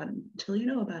don't know about it until you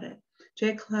know about it.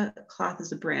 J Cloth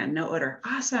is a brand, no odor.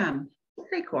 Awesome.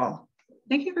 Very cool.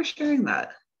 Thank you for sharing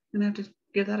that. I'm gonna have to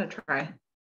give that a try.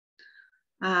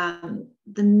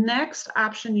 The next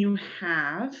option you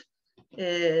have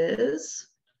is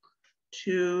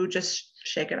to just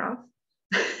shake it off.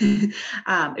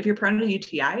 If you're prone to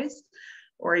UTIs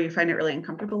or you find it really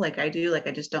uncomfortable, like I do, like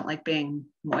I just don't like being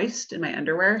moist in my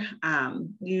underwear,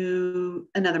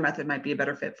 another method might be a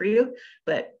better fit for you.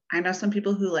 But I know some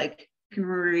people who like can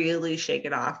really shake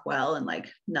it off well and like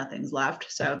nothing's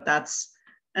left. So that's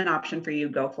an option for you.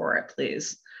 Go for it,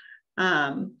 please.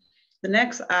 The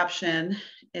next option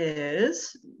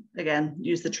is, again,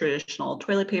 use the traditional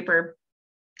toilet paper.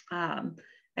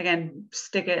 Again,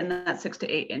 stick it in that 6 to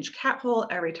 8 inch cat hole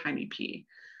every time you pee.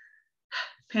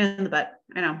 Pain in the butt,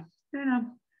 I know.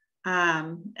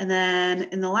 And then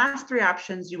in the last 3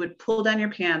 options, you would pull down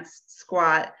your pants,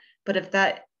 squat. But if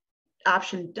that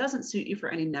option doesn't suit you for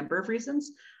any number of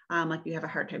reasons, like you have a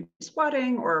hard time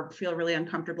squatting or feel really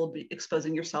uncomfortable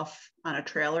exposing yourself on a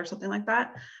trail or something like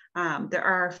that, there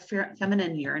are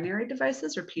feminine urinary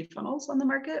devices or pee funnels on the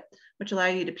market, which allow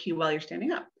you to pee while you're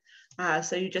standing up.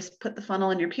 So you just put the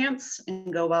funnel in your pants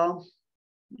and go, well,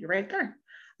 you're right there,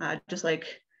 just like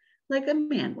a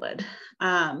man would.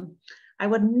 I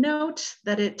would note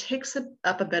that it takes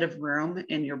up a bit of room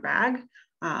in your bag,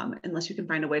 unless you can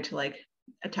find a way to like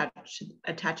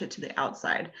attach it to the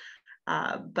outside.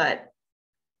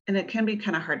 And it can be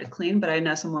kind of hard to clean, but I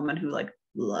know some women who like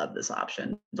love this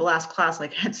option. The last class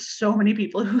like had so many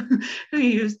people who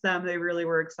used them. They really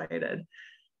were excited.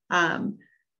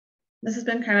 This has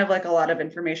been kind of like a lot of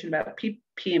information about pee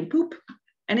and poop.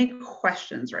 Any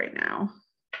questions right now?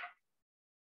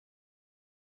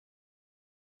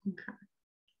 Okay.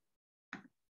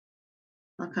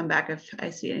 I'll come back if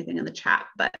I see anything in the chat,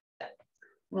 but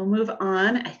we'll move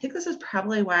on. I think this is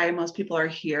probably why most people are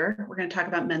here. We're going to talk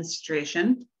about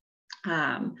menstruation.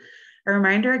 A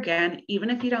reminder again,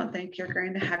 even if you don't think you're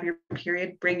going to have your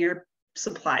period, bring your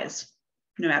supplies,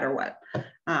 no matter what.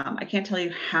 I can't tell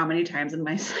you how many times in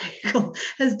my cycle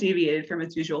has deviated from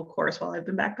its usual course while I've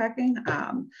been backpacking.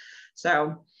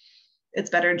 So it's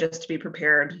better just to be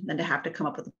prepared than to have to come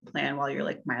up with a plan while you're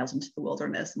like miles into the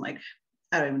wilderness and like,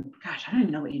 I don't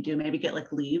even know what you do. Maybe get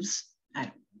like leaves.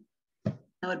 That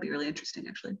would be really interesting,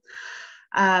 actually.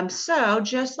 So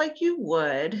just like you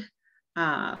would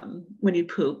when you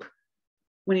poop,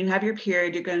 when you have your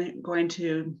period, you're going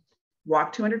to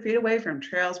walk 200 feet away from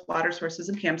trails, water sources,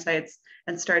 and campsites,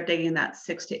 and start digging that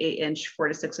 6 to 8 inch, 4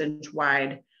 to 6 inch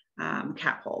wide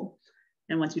cat hole.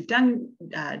 And once you've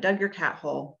dug your cat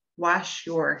hole, wash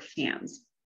your hands.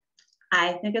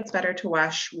 I think it's better to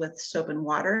wash with soap and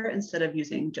water instead of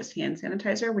using just hand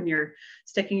sanitizer when you're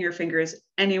sticking your fingers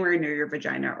anywhere near your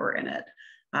vagina or in it,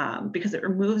 because it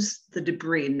removes the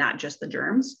debris, not just the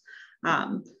germs.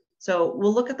 So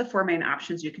we'll look at the 4 main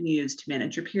options you can use to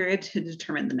manage your period to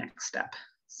determine the next step.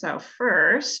 So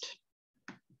first,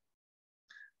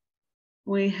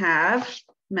 we have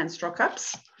menstrual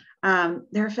cups.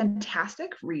 They're a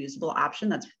fantastic reusable option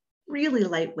that's really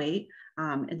lightweight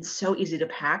and so easy to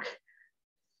pack.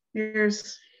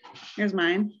 Here's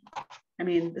mine. I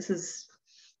mean, it's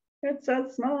so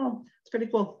small. It's pretty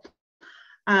cool.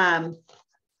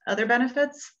 Other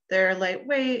benefits, they're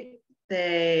lightweight.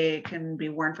 They can be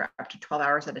worn for up to 12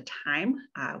 hours at a time,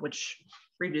 which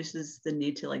reduces the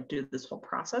need to like do this whole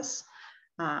process.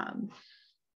 I'm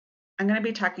going to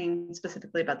be talking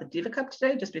specifically about the Diva Cup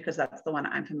today, just because that's the one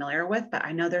I'm familiar with, but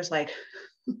I know there's like,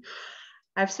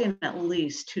 I've seen at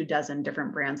least 24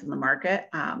 different brands in the market.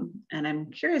 And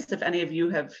I'm curious if any of you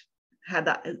have had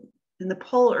that. In the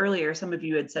poll earlier, some of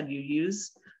you had said you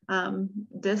use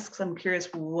discs. I'm curious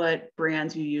what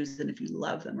brands you use and if you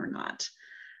love them or not.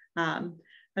 But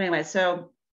anyway,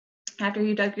 so After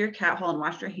you dug your cat hole and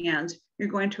washed your hands, you're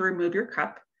going to remove your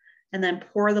cup and then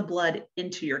pour the blood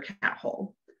into your cat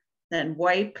hole. Then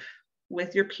wipe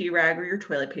with your pee rag or your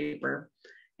toilet paper.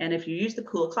 And if you use the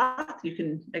cool cloth, you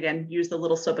can, again, use the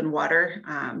little soap and water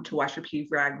to wash your pee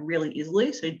rag really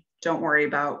easily. So don't worry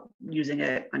about using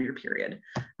it on your period.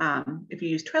 If you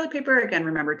use toilet paper, again,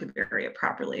 remember to bury it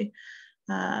properly.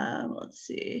 Let's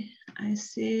see, I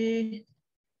see.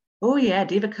 Oh yeah,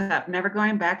 Diva Cup, never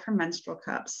going back for menstrual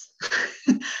cups.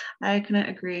 I couldn't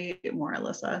agree more,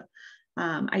 Alyssa.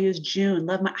 I use June,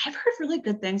 love my, I've heard really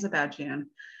good things about June.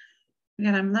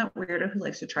 Again, I'm that weirdo who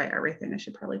likes to try everything. I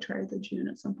should probably try the June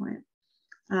at some point.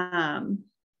 Oh,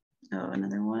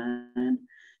 another one.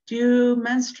 Do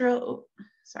menstrual,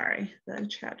 sorry, the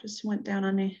chat just went down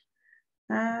on me.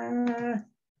 Do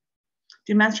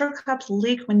menstrual cups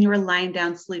leak when you are lying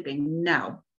down sleeping?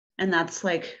 No. And that's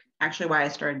like actually why I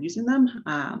started using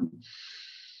them,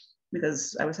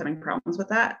 because I was having problems with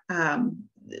that.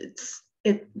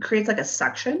 It creates like a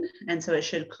suction, and so it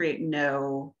should create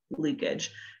no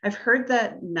leakage. I've heard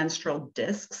that menstrual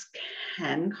discs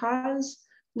can cause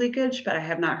leakage, but I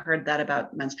have not heard that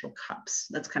about menstrual cups.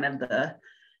 That's kind of the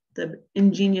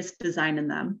ingenious design in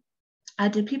them.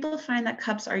 Do people find that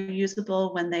cups are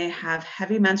usable when they have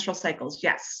heavy menstrual cycles?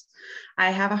 Yes. I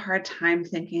have a hard time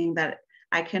thinking that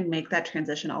I can make that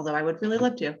transition, although I would really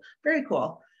love to. Very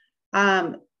cool.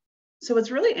 So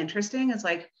what's really interesting is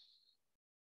like,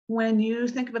 when you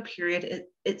think of a period,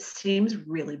 it seems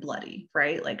really bloody,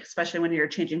 right? Like, especially when you're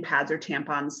changing pads or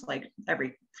tampons like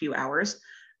every few hours.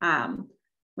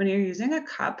 When you're using a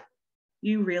cup,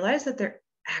 you realize that there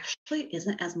actually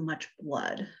isn't as much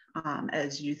blood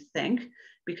as you think,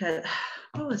 because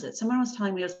what was it? Someone was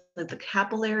telling me it was like the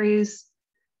capillaries.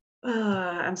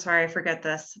 I'm sorry, I forget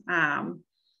this.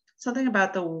 Something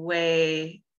about the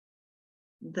way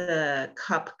the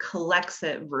cup collects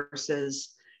it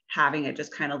versus having it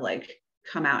just kind of like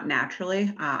come out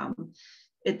naturally.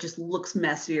 It just looks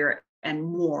messier and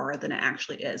more than it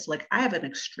actually is. Like, I have an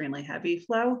extremely heavy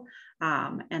flow,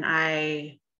 and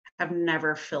I have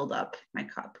never filled up my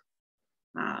cup.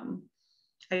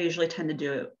 I usually tend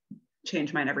to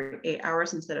change mine every 8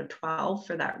 hours instead of 12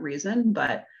 for that reason,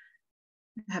 but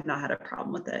I have not had a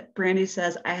problem with it. Brandy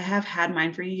says, I have had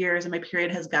mine for years and my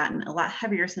period has gotten a lot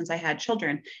heavier since I had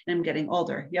children and I'm getting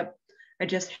older. Yep. I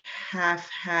just have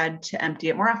had to empty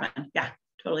it more often. Yeah,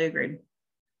 totally agreed.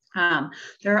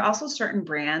 There are also certain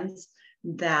brands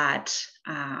that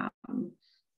are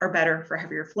better for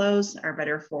heavier flows, are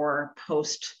better for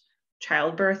post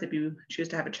childbirth. If you choose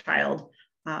to have a child,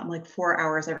 like 4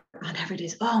 hours on every day.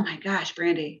 Oh my gosh,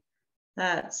 Brandy,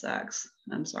 that sucks.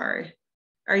 I'm sorry.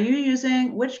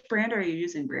 Which brand are you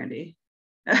using, Brandy?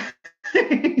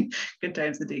 Good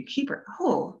times the day. Keeper.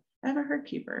 Oh, I haven't heard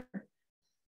Keeper.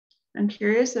 I'm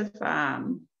curious if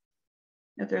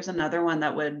there's another one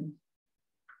that would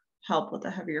help with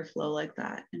a heavier flow like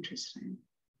that. Interesting.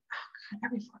 Oh God,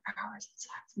 every 4 hours, it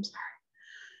sucks. I'm sorry.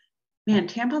 Man,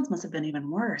 tampons must have been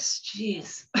even worse.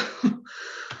 Jeez.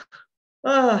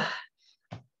 Oh,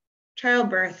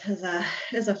 childbirth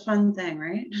is a fun thing,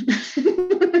 right?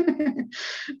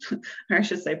 Or I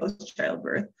should say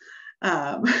post-childbirth.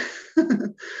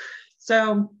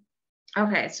 So,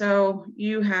 okay, so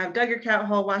you have dug your cat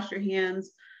hole, washed your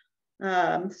hands,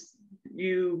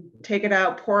 you take it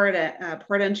out, pour it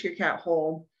into your cat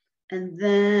hole, and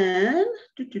then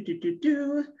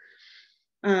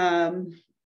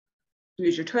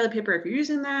use your toilet paper if you're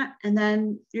using that, and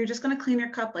then you're just going to clean your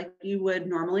cup like you would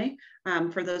normally.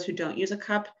 For those who don't use a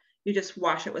cup, you just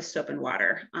wash it with soap and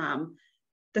water.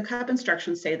 The cup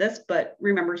instructions say this, but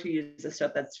remember to use a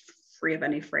soap that's free of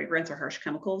any fragrance or harsh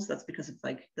chemicals. That's because it's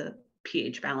like the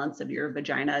pH balance of your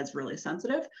vagina is really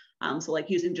sensitive. So like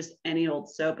using just any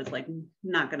old soap is like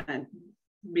not going to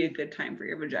be a good time for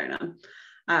your vagina.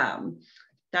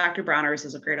 Dr. Bronner's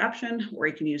is a great option, or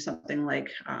you can use something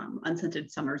like unscented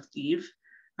Summer's Eve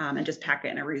and just pack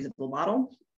it in a reusable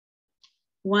bottle.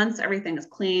 Once everything is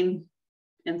clean,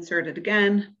 insert it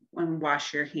again and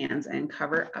wash your hands and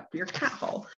cover up your cat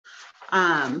hole.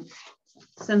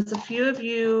 Since a few of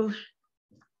you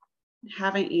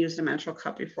haven't used a menstrual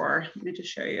cup before, let me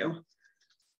just show you.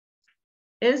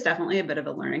 It is definitely a bit of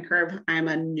a learning curve.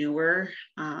 I'm newer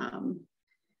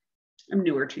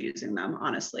to using them,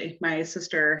 honestly. My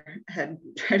sister had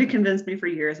tried to convince me for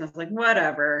years, and I was like,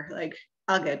 whatever, like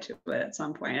I'll get to it at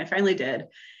some point. I finally did,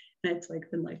 and it's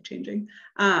like been life-changing.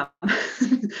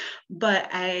 But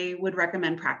I would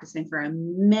recommend practicing for a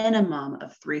minimum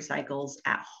of 3 cycles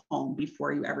at home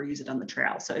before you ever use it on the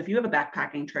trail. So if you have a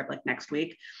backpacking trip like next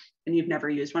week and you've never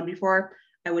used one before,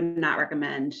 I would not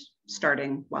recommend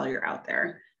starting while you're out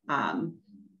there.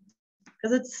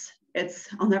 because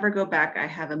I'll never go back. I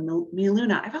have a Mi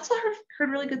Luna. I've also heard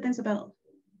really good things about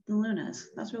the Lunas.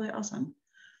 That's really awesome.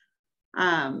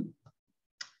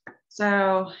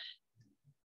 So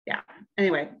yeah,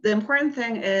 anyway, the important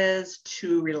thing is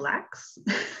to relax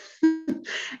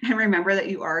and remember that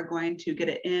you are going to get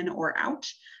it in or out.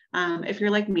 If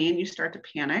you're like me and you start to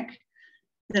panic,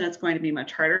 then it's going to be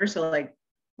much harder. So like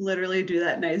literally do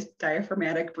that nice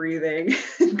diaphragmatic breathing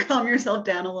and calm yourself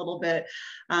down a little bit.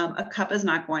 A cup is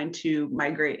not going to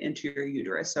migrate into your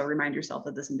uterus. So remind yourself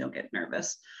of this and don't get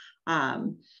nervous.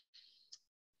 Okay,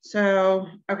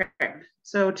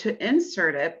 so to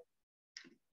insert it,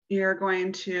 you're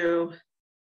going to,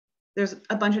 there's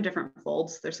a bunch of different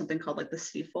folds. There's something called like the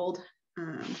C fold,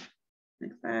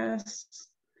 like this,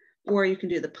 or you can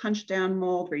do the punch down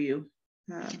mold where you,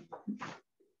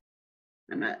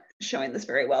 I'm not showing this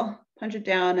very well, punch it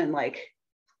down and like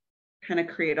kind of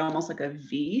create almost like a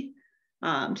V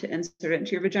to insert it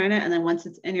into your vagina. And then once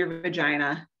it's in your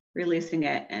vagina, releasing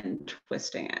it and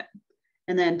twisting it.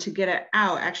 And then to get it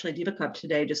out, actually Diva Club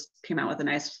today just came out with a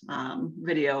nice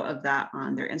video of that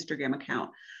on their Instagram account.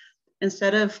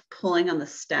 Instead of pulling on the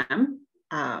stem,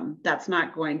 that's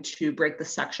not going to break the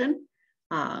suction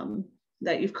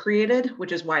that you've created,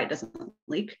 which is why it doesn't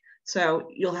leak. So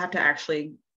you'll have to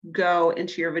actually go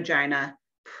into your vagina,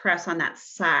 press on that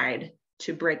side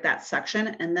to break that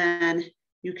suction, and then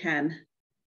you can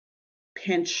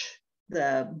pinch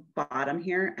the bottom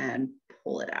here and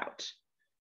pull it out.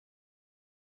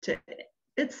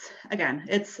 It's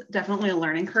definitely a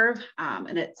learning curve,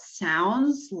 and it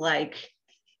sounds like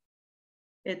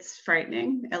it's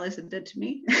frightening, at least it did to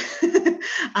me.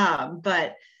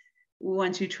 But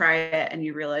once you try it and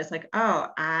you realize like, oh,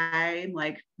 I'm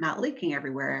like not leaking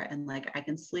everywhere, and like I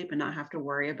can sleep and not have to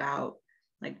worry about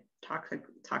like toxic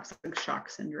shock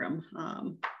syndrome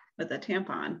with a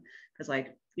tampon, because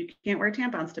like you can't wear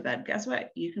tampons to bed. Guess what?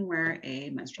 You can wear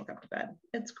a menstrual cup to bed.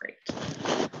 It's great.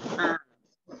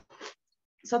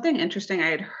 Something interesting I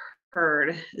had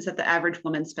heard is that the average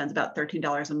woman spends about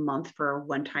 $13 a month for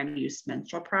one-time use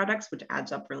menstrual products, which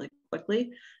adds up really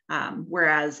quickly.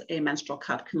 Whereas a menstrual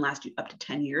cup can last you up to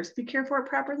 10 years if you care for it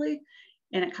properly,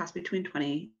 and it costs between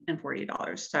 $20 and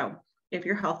 $40. So if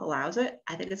your health allows it,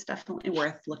 I think it's definitely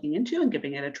worth looking into and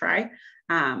giving it a try.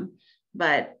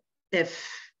 But if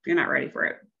you're not ready for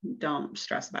it, don't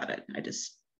stress about it. I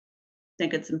just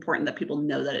think it's important that people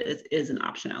know that it is an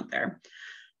option out there.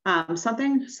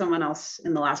 Something someone else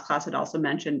in the last class had also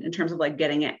mentioned in terms of like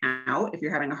getting it out if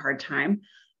you're having a hard time,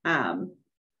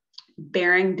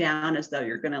 bearing down as though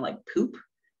you're going to like poop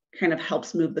kind of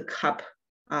helps move the cup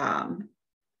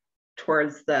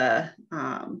towards the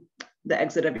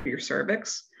exit of your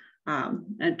cervix.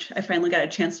 And I finally got a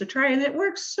chance to try and it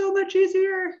works so much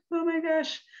easier. Oh my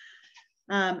gosh.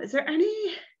 Is there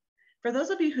any, for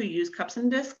those of you who use cups and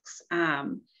discs,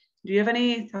 do you have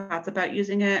any thoughts about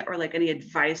using it, or like any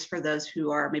advice for those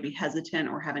who are maybe hesitant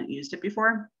or haven't used it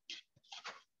before?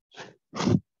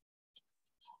 I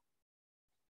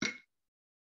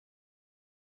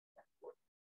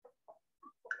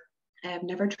have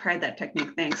never tried that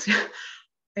technique, thanks.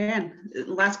 Again,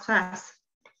 last class,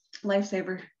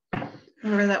 lifesaver.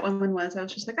 Whoever that woman was, I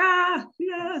was just like, ah,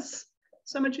 yes,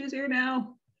 so much easier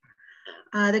now.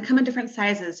 They come in different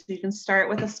sizes. So you can start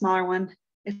with a smaller one.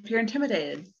 If you're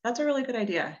intimidated, that's a really good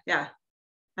idea. Yeah,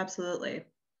 absolutely.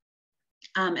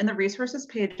 In the resources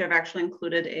page, I've actually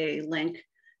included a link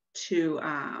to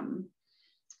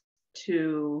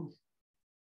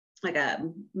like a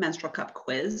menstrual cup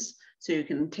quiz. So you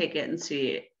can take it and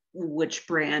see which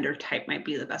brand or type might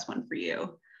be the best one for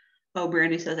you. Oh,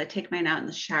 Brandy says, I take mine out in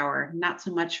the shower. Not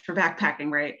so much for backpacking,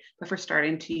 right? But for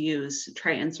starting to use,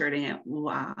 try inserting it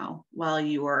while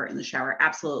you are in the shower.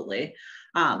 Absolutely.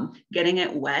 Getting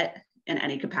it wet in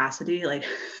any capacity, like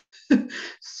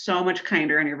so much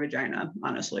kinder on your vagina,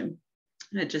 honestly.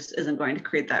 It just isn't going to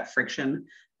create that friction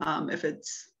if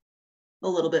it's a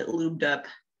little bit lubed up.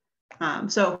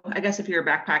 So I guess if you're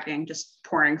backpacking, just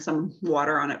pouring some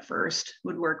water on it first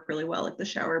would work really well, like the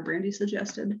shower Brandy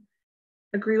suggested.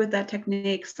 Agree with that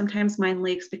technique. Sometimes mine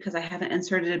leaks because I haven't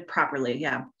inserted it properly.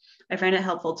 Yeah, I find it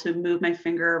helpful to move my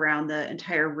finger around the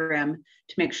entire rim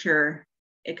to make sure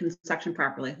it can suction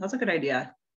properly. That's a good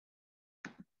idea.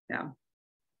 Yeah.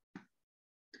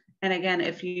 And again,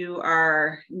 if you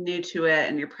are new to it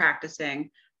and you're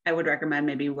practicing, I would recommend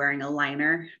maybe wearing a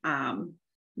liner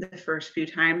the first few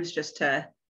times just to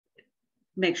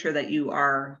make sure that you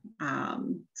are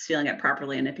sealing it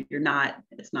properly. And if you're not,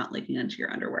 it's not leaking into your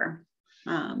underwear.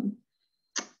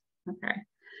 Okay,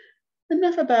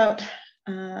 enough about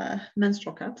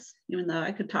menstrual cups, even though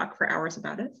I could talk for hours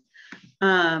about it.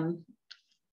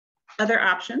 Other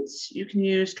options, you can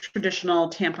use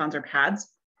traditional tampons or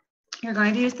pads. You're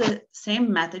going to use the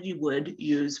same method you would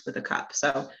use with a cup.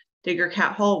 So dig your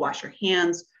cat hole, wash your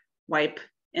hands, wipe,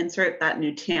 insert that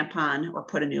new tampon or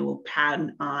put a new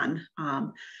pad on.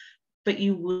 But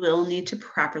you will need to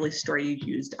properly store your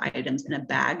used items in a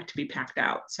bag to be packed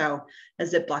out. So a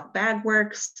Ziploc bag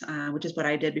works, which is what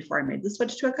I did before I made the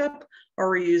switch to a cup,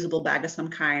 or a reusable bag of some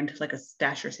kind, like a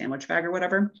stash or sandwich bag or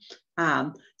whatever.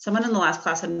 Someone in the last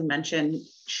class had mentioned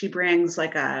she brings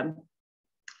like a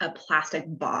plastic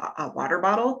water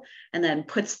bottle and then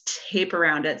puts tape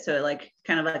around it. So like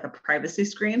kind of like a privacy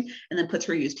screen, and then puts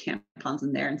her used tampons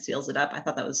in there and seals it up. I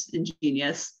thought that was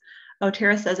ingenious. Oh,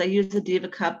 Tara says, I use a Diva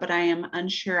cup, but I am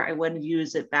unsure I would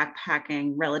use it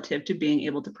backpacking relative to being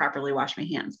able to properly wash my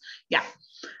hands. Yeah,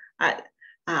 I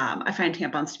find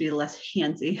tampons to be less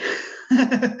handsy.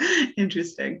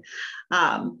 Interesting.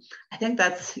 I think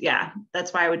that's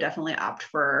why I would definitely opt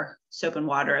for soap and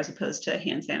water as opposed to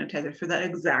hand sanitizer for that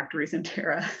exact reason,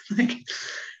 Tara. Like,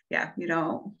 yeah, you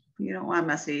don't want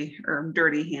messy or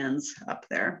dirty hands up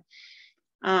there.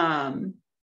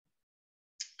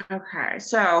 Okay,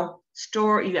 so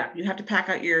you have to pack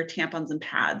out your tampons and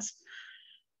pads.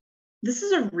 This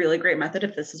is a really great method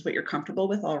if this is what you're comfortable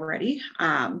with already,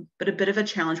 but a bit of a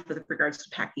challenge with regards to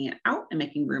packing it out and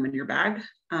making room in your bag.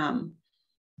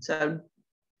 So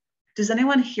does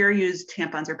anyone here use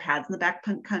tampons or pads in the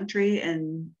backcountry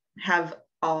and have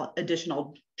all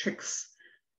additional tricks?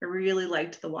 I really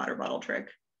liked the water bottle trick.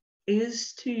 I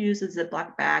used to use a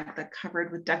Ziploc bag that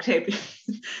covered with duct tape.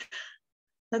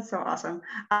 That's so awesome.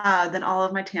 Then all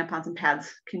of my tampons and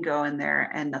pads can go in there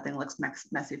and nothing looks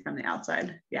messy from the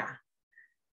outside. Yeah.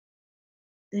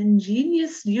 The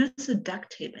ingenious use of duct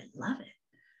tape. I love it.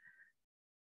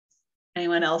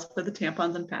 Anyone else for the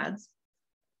tampons and pads?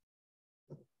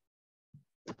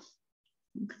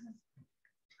 Okay.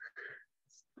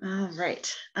 All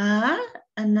right.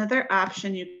 Another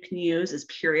option you can use is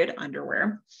period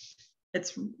underwear. I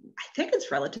think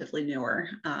it's relatively newer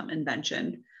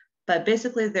invention. But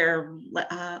basically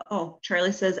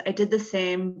Charlie says, I did the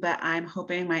same, but I'm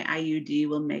hoping my IUD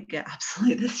will make it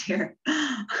obsolete this year.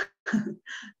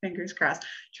 Fingers crossed.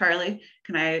 Charlie,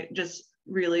 can I just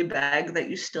really beg that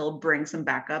you still bring some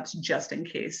backups just in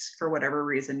case for whatever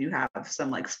reason you have some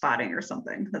like spotting or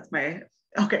something?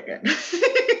 Okay, good.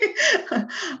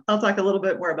 I'll talk a little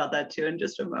bit more about that too in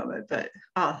just a moment, but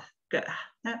good.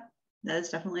 That is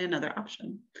definitely another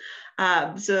option.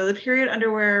 So the period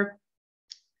underwear,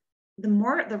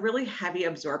 the really heavy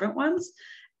absorbent ones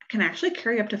can actually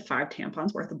carry up to 5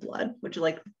 tampons worth of blood, which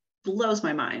like blows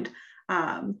my mind.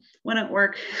 Wouldn't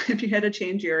work if you had to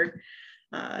change your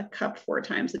cup 4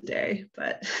 times a day,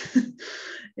 but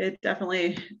it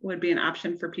definitely would be an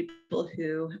option for people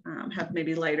who have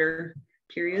maybe lighter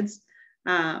periods.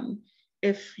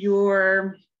 If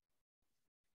you're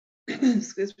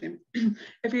excuse me,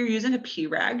 if you're using a pee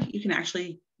rag, you can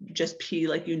actually just pee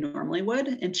like you normally would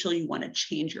until you want to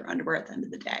change your underwear at the end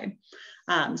of the day.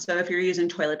 So if you're using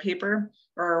toilet paper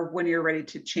or when you're ready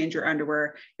to change your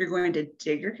underwear, you're going to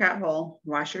dig your cat hole,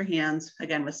 wash your hands,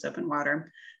 again with soap and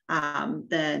water.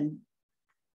 Then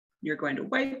you're going to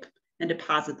wipe and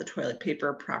deposit the toilet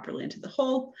paper properly into the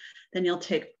hole. Then you'll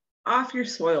take off your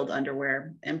soiled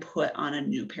underwear and put on a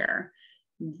new pair.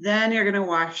 Then you're going to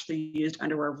wash the used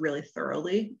underwear really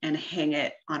thoroughly and hang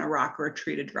it on a rock or a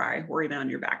tree to dry, or even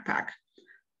on your backpack.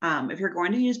 If you're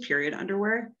going to use period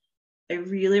underwear, I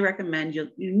really recommend you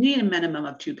need a minimum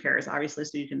of 2 pairs, obviously,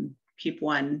 so you can keep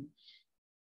one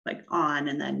like on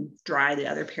and then dry the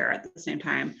other pair at the same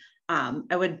time.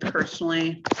 I would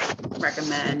personally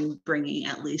recommend bringing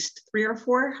at least 3 or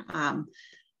 4.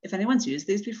 If anyone's used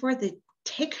these before, they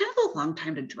take kind of a long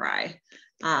time to dry.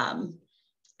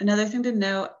 Another thing to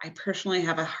note, I personally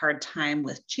have a hard time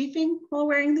with chafing while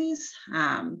wearing these.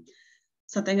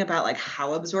 Something about like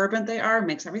how absorbent they are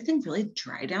makes everything really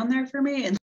dry down there for me.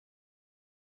 And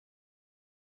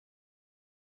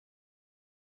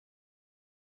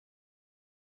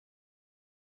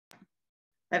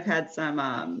I've had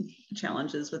some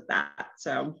challenges with that.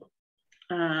 So,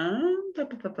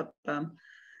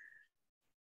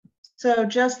 so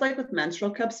just like with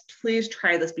menstrual cups, please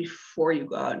try this before you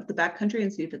go out to the backcountry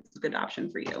and see if it's a good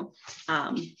option for you.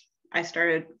 I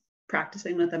started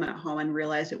practicing with them at home and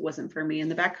realized it wasn't for me in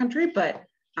the backcountry, but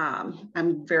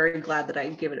I'm very glad that I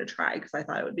gave it a try because I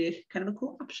thought it would be kind of a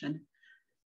cool option.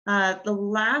 The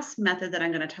last method that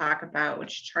I'm going to talk about,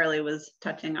 which Charlie was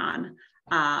touching on,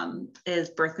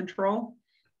 is birth control.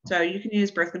 So you can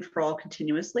use birth control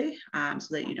continuously so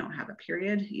that you don't have a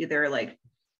period, either like,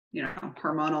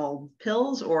 hormonal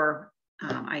pills or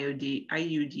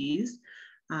IUDs.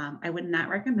 I would not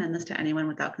recommend this to anyone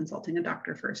without consulting a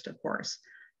doctor first, of course,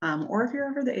 or if you're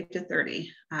over the age of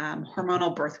 30.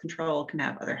 Hormonal birth control can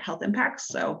have other health impacts,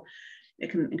 so it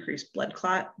can increase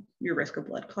your risk of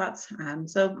blood clots.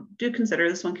 So do consider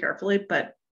this one carefully,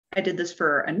 but I did this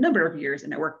for a number of years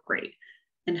and it worked great.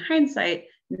 In hindsight,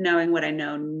 knowing what I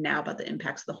know now about the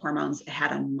impacts of the hormones it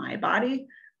had on my body,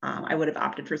 I would have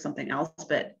opted for something else,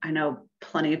 but I know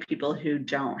plenty of people who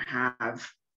don't have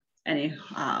any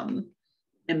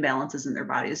imbalances in their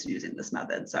bodies using this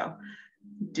method. So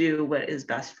do what is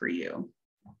best for you.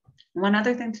 One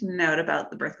other thing to note about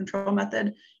the birth control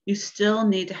method, you still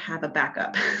need to have a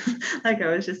backup. Like I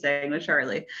was just saying with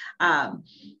Charlie. I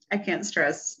can't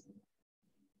stress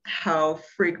how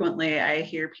frequently I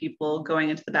hear people going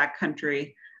into the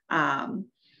backcountry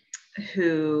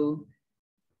who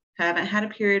haven't had a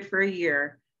period for a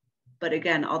year, but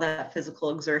again, all that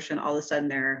physical exertion, all of a sudden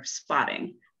they're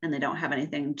spotting and they don't have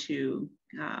anything to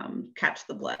catch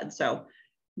the blood. So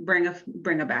bring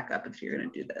a backup if you're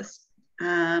going to do this.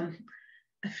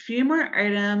 A few more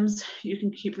items you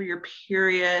can keep for your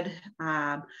period.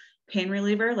 Pain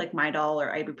reliever like Midol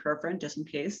or ibuprofen, just in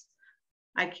case.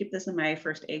 I keep this in my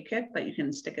first aid kit, but you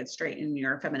can stick it straight in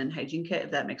your feminine hygiene kit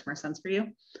if that makes more sense for you.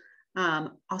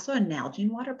 Also, a Nalgene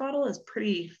water bottle is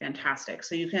pretty fantastic.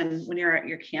 So you can, when you're at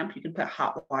your camp, you can put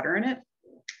hot water in it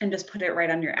and just put it right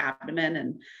on your abdomen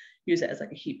and use it as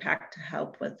like a heat pack to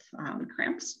help with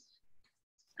cramps.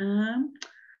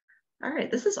 All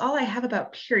right, this is all I have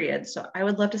about periods. So I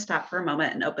would love to stop for a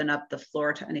moment and open up the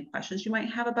floor to any questions you might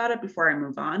have about it before I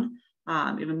move on,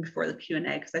 even before the Q&A,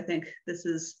 because I think this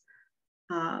is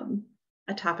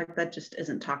a topic that just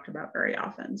isn't talked about very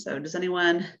often. So does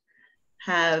anyone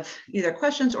have either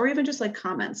questions or even just like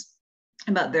comments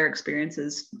about their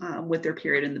experiences with their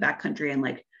period in the backcountry, and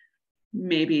like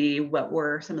maybe what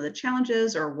were some of the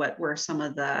challenges or what were some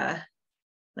of the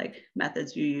like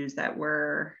methods you used that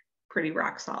were pretty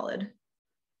rock solid?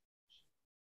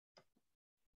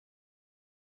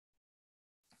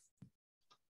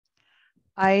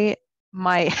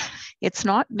 It's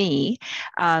not me,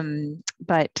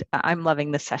 but I'm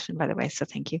loving this session, by the way, so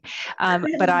thank you.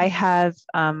 But I have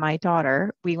my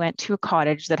daughter. We went to a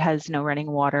cottage that has no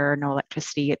running water, no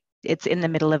electricity. It's in the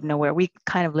middle of nowhere. We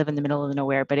kind of live in the middle of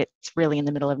nowhere, but it's really in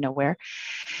the middle of nowhere.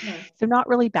 Yeah. So not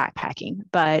really backpacking,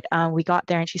 but we got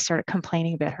there and she started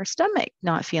complaining about her stomach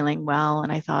not feeling well.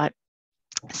 And I thought,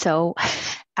 so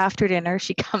after dinner,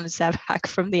 she comes back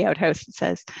from the outhouse and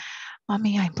says,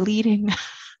 "Mommy, I'm bleeding."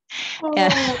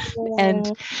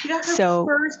 And she got her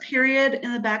first period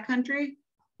in the backcountry.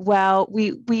 Well,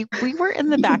 we were in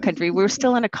the backcountry. We were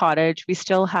still in a cottage. We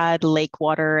still had lake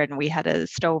water and we had a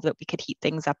stove that we could heat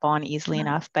things up on easily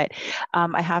enough. But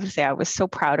I have to say, I was so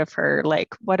proud of her. Like,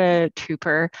 what a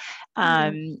trooper.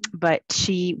 But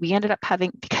we ended up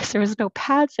having, because there was no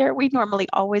pads there, we normally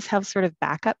always have sort of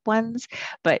backup ones,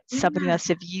 but somebody must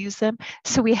have used them.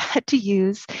 So we had to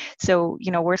use,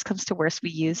 worst comes to worst, we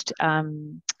used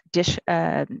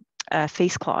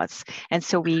face cloths. And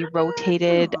so we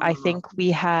rotated, I think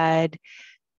we had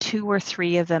 2 or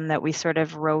 3 of them that we sort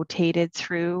of rotated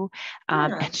through.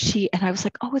 And I was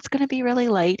like, oh, it's going to be really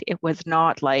light. It was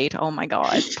not light. Oh my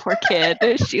God, poor kid.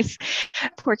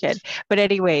 Poor kid. But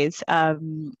anyways,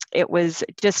 it was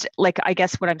just like, I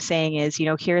guess what I'm saying is,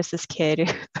 here's this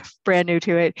kid brand new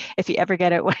to it. If you ever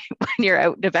get it when you're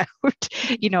out and about,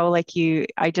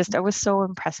 I was so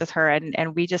impressed with her,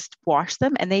 and we just washed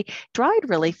them and they dried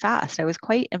really fast. I was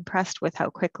quite impressed with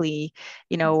how quickly,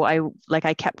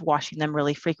 I kept washing them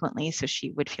really frequently so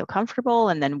she would feel comfortable,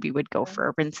 and then we would go for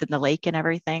a rinse in the lake and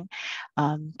everything.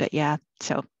 But yeah,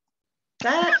 so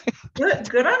that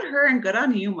good on her and good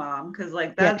on you, Mom, because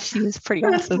she was pretty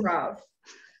awesome. Rough.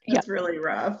 That's really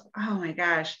rough. Oh my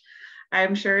gosh,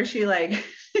 I'm sure she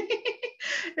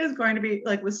is going to be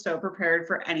was so prepared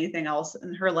for anything else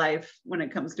in her life when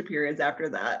it comes to periods after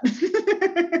that.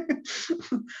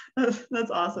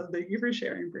 That's awesome. Thank you for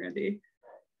sharing, Brandy.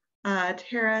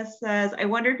 Tara says, I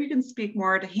wonder if you can speak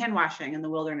more to hand washing in the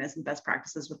wilderness and best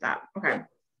practices with that. Okay.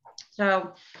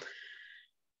 So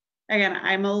again,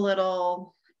 I'm a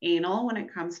little anal when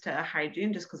it comes to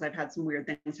hygiene, just because I've had some weird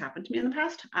things happen to me in the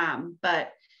past.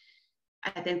 But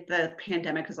I think the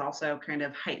pandemic has also kind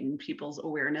of heightened people's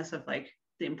awareness of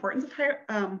the importance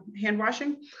of hand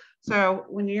washing. So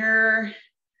when you're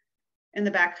in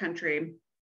the backcountry,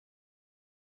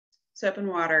 soap and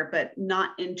water, but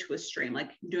not into a stream,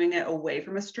 doing it away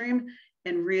from a stream,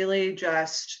 and really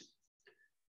just,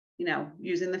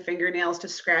 using the fingernails to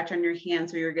scratch on your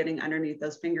hands so you're getting underneath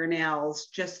those fingernails,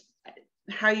 just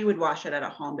how you would wash it at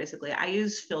home. Basically, I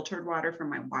use filtered water from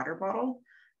my water bottle.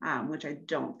 which I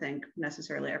don't think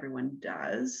necessarily everyone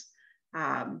does.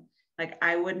 Like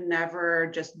I would never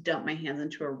just dump my hands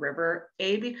into a river,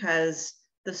 A, because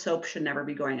the soap should never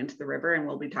be going into the river, and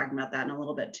we'll be talking about that in a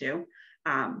little bit too.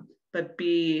 But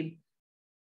B,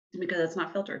 because it's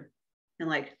not filtered. And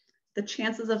like the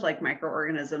chances of like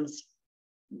microorganisms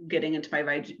getting into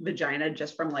my vagina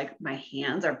just from like my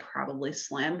hands are probably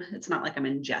slim. It's not like I'm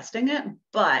ingesting it,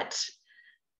 but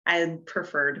I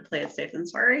prefer to play it safe than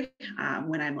sorry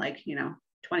when I'm like,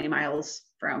 20 miles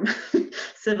from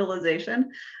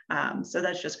civilization. So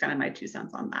that's just kind of my 2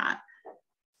 cents on that.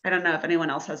 I don't know if anyone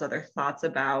else has other thoughts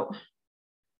about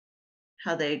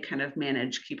how they kind of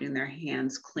manage keeping their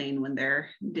hands clean when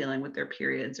they're dealing with their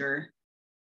periods or,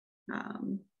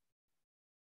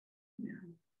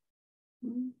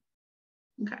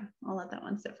 Okay, I'll let that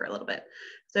one sit for a little bit.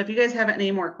 So if you guys have any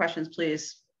more questions,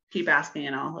 please keep asking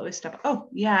and I'll always step. Oh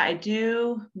yeah, I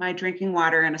do my drinking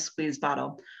water in a squeeze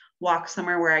bottle. Walk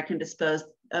somewhere where I can dispose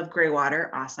of gray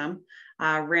water. Awesome.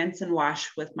 Rinse and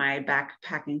wash with my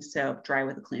backpacking soap, dry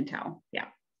with a clean towel. Yeah,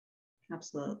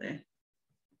 absolutely.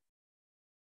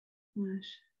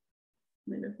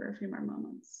 Leave it for a few more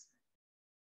moments.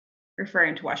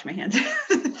 Referring to wash my hands.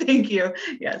 Thank you.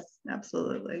 Yes,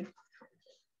 absolutely.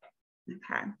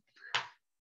 Okay.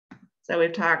 So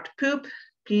we've talked poop,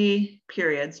 pee,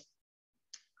 periods.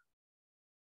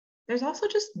 There's also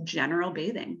just general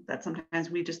bathing that sometimes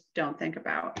we just don't think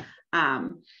about.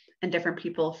 And different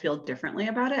people feel differently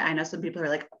about it. I know some people are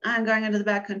like, I'm going into the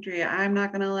backcountry. I'm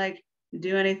not going to like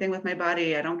do anything with my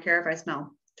body. I don't care if I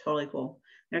smell. Totally cool.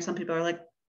 There's some people who are like,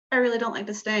 I really don't like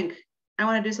to stink. I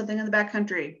want to do something in the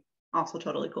backcountry. Also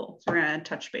totally cool. So we're going to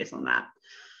touch base on that.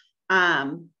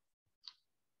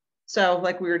 So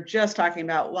like we were just talking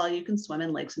about, while you can swim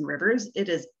in lakes and rivers, it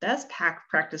is best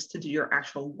practice to do your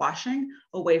actual washing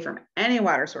away from any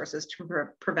water sources to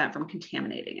prevent from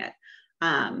contaminating it.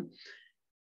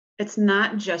 It's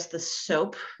not just the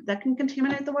soap that can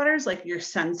contaminate the waters, like your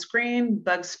sunscreen,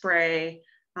 bug spray,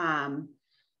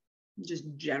 just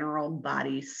general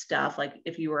body stuff. Like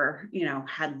if you were,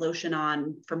 had lotion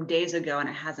on from days ago and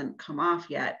it hasn't come off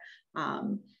yet,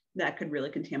 that could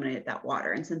really contaminate that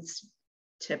water. And since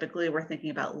typically we're thinking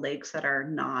about lakes that are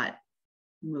not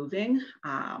moving,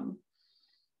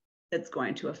 it's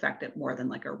going to affect it more than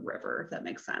like a river, if that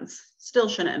makes sense. Still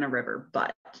shouldn't in a river,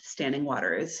 but standing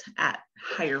water is at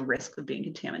higher risk of being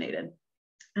contaminated.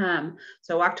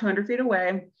 So walk 200 feet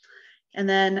away. And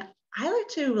then I like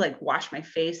to like wash my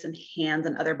face and hands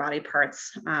and other body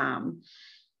parts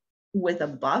with a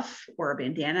buff or a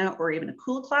bandana or even a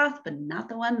cool cloth, but not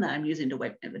the one that I'm using to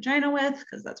wipe my vagina with,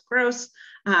 because that's gross.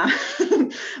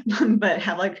 But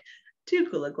have like 2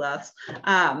 cooler cloths.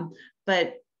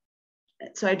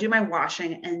 So I do my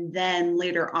washing, and then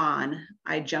later on,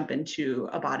 I jump into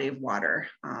a body of water.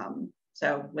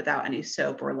 So without any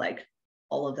soap or like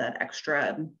all of that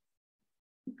extra,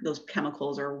 those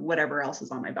chemicals or whatever else is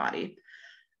on my body.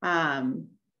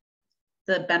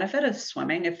 The benefit of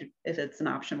swimming, if it's an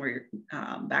option where you're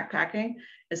backpacking,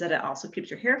 is that it also keeps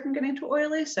your hair from getting too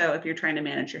oily. So if you're trying to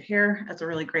manage your hair, that's a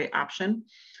really great option.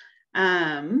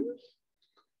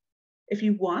 If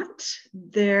you want,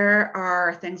 there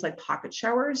are things like pocket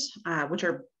showers, which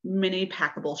are mini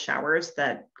packable showers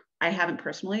that I haven't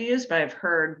personally used, but I've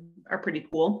heard are pretty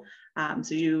cool.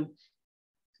 So you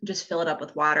just fill it up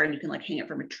with water and you can like hang it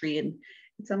from a tree, and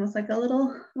it's almost like a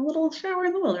little shower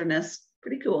in the wilderness.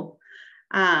 Pretty cool.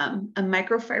 A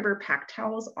microfiber pack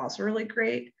towel is also really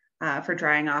great for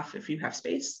drying off if you have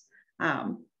space.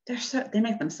 They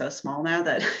make them so small now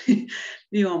that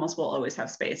you almost will always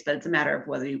have space, but it's a matter of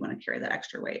whether you want to carry that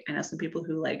extra weight. I know some people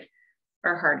who like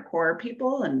are hardcore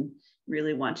people and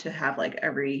really want to have like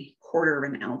every quarter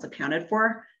of an ounce accounted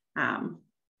for. I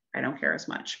don't care as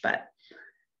much, but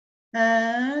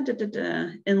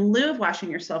in lieu of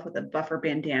washing yourself with a buffer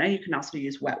bandana, you can also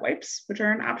use wet wipes, which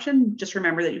are an option. Just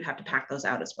remember that you have to pack those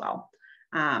out as well.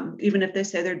 Even if they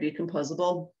say they're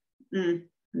decomposable,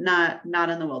 not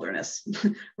in the wilderness,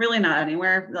 really not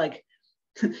anywhere. Like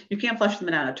you can't flush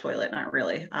them down a toilet, not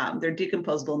really. They're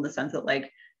decomposable in the sense that like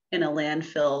in a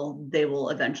landfill, they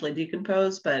will eventually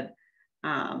decompose, but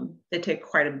they take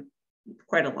quite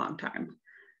a long time.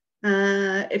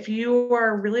 If you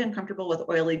are really uncomfortable with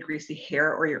oily, greasy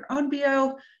hair or your own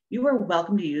BO, you are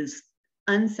welcome to use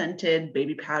unscented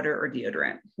baby powder or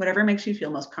deodorant, whatever makes you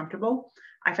feel most comfortable.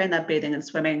 I find that bathing and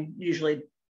swimming usually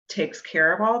takes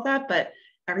care of all of that, but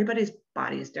everybody's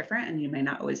body is different and you may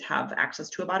not always have access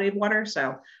to a body of water.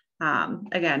 So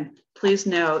again, please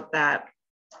note that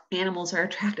animals are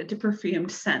attracted to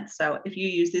perfumed scents. So if you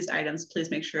use these items,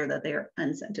 please make sure that they are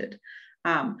unscented.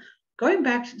 Going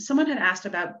back, someone had asked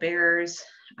about bears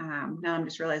Now I'm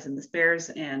just realizing this, bears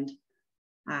and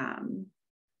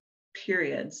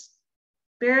periods.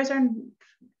 Bears are,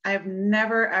 I've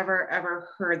never, ever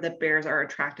heard that bears are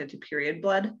attracted to period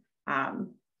blood.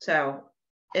 So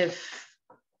if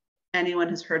anyone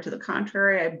has heard to the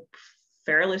contrary, I'm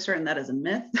fairly certain that is a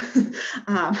myth.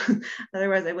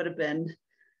 Otherwise I would have been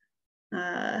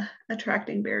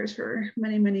attracting bears for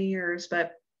many, many years,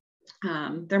 but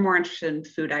they're more interested in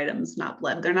food items, not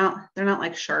blood. They're not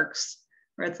like sharks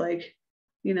where it's like,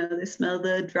 you know, they smell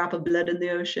the drop of blood in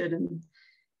the ocean and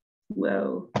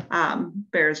whoa.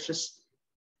 Bears just,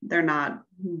 they're not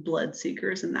blood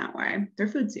seekers in that way. They're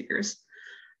food seekers.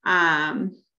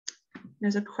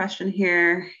 There's a question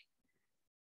here.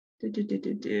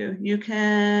 You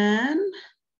can,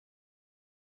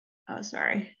 oh,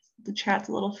 sorry. The chat's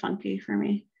a little funky for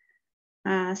me.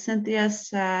 Cynthia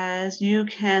says you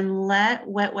can let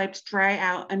wet wipes dry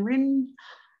out and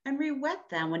re-wet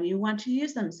them when you want to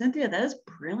use them. Cynthia, that is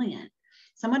brilliant.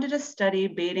 Someone did a study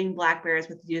baiting black bears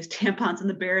with used tampons and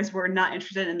the bears were not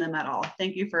interested in them at all.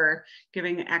 Thank you for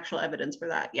giving actual evidence for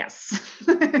that. Yes.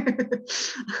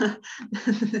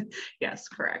 Yes,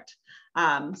 correct.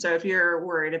 So if you're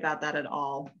worried about that at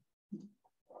all,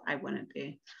 I wouldn't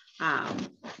be.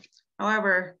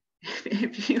 However,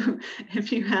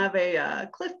 if you have a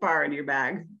Cliff Bar in your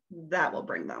bag, that will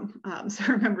bring them. So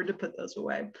remember to put those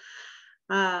away.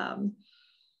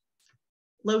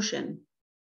 Lotion.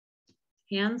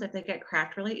 Hands, if they get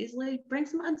cracked really easily, bring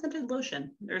some unscented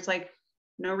lotion. There's like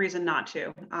no reason not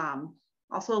to.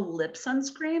 Also, lip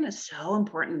sunscreen is so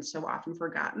important, so often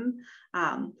forgotten.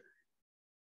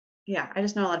 Yeah, I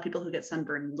just know a lot of people who get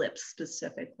sunburned lips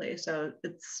specifically. So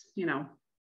it's, you know,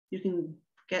 you can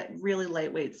get really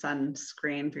lightweight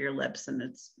sunscreen for your lips and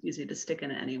it's easy to stick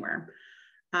in anywhere.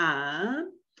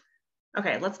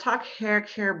 Okay, let's talk hair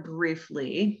care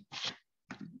briefly.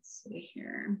 Let's see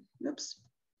here. Oops.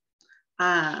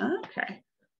 Okay.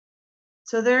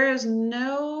 So there's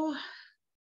no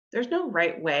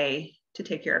right way to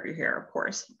take care of your hair, of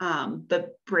course.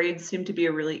 But braids seem to be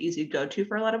a really easy go-to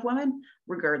for a lot of women,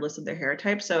 regardless of their hair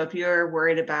type. So if you're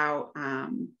worried about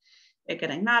it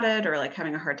getting knotted or like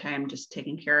having a hard time just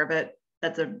taking care of it,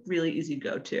 that's a really easy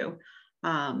go-to.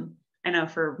 I know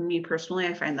for me personally,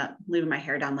 I find that leaving my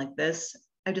hair down like this,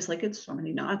 I just like get so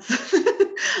many knots.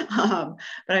 But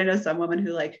I know some women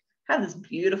who like have this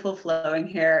beautiful flowing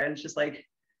hair and it's just like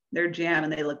their jam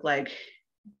and they look like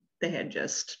they had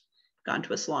just gone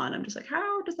to a salon. I'm just like,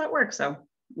 how does that work? So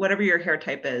whatever your hair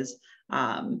type is,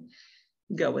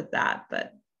 go with that.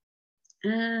 But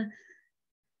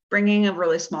bringing a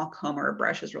really small comb or a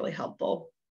brush is really helpful.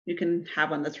 You can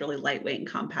have one that's really lightweight and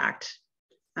compact.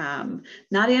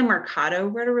 Nadia Mercado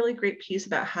wrote a really great piece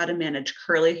about how to manage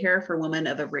curly hair for women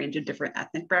of a range of different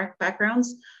ethnic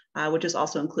backgrounds, which is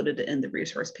also included in the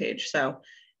resource page. So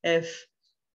if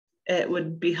it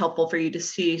would be helpful for you to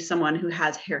see someone who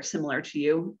has hair similar to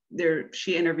you,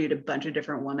 she interviewed a bunch of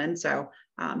different women. So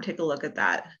take a look at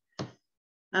that.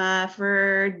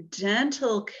 For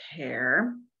dental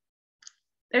care,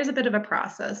 there's a bit of a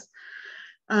process.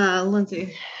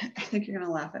 Lindsay, I think you're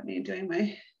gonna laugh at me doing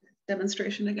my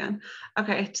demonstration again.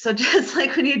 Okay, so just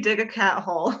like when you dig a cat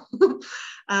hole,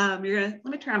 let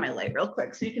me turn on my light real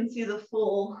quick so you can see the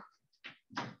full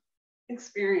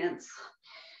experience.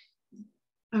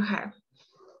 Okay,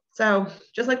 so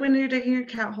just like when you're digging your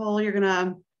cat hole, you're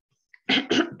gonna,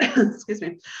 excuse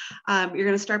me, you're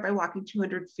gonna start by walking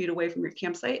 200 feet away from your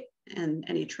campsite and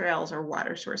any trails or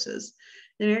water sources.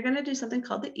 Then you're gonna do something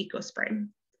called the eco spray.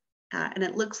 And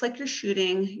it looks like you're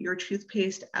shooting your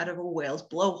toothpaste out of a whale's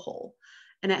blowhole.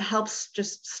 And it helps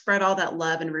just spread all that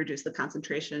love and reduce the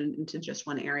concentration into just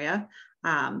one area.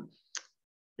 And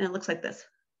it looks like this.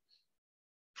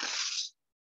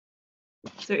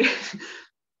 So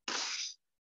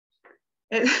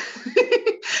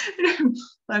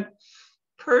like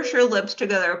purse your lips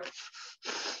together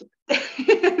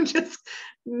and just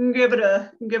give it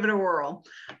a whirl.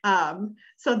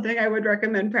 Something I would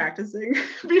recommend practicing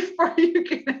before you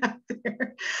get out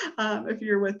there, if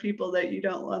you're with people that you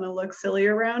don't want to look silly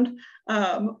around,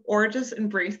 or just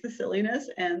embrace the silliness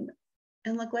and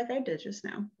look like I did just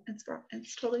now.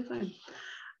 It's totally fine.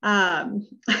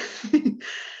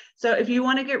 So if you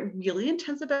want to get really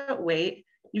intense about weight,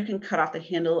 you can cut off the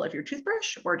handle of your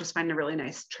toothbrush or just find a really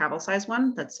nice travel size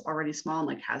one that's already small and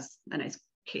like has a nice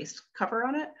case cover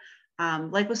on it.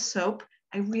 Like with soap,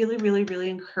 I really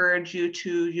encourage you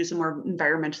to use a more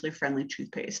environmentally friendly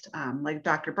toothpaste, like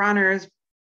Dr. Bronner's,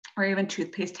 or even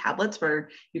toothpaste tablets where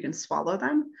you can swallow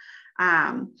them,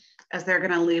 as they're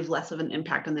going to leave less of an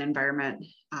impact on the environment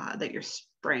that you're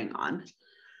spraying on.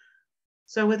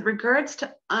 So with regards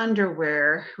to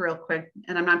underwear, real quick,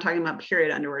 and I'm not talking about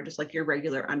period underwear, just like your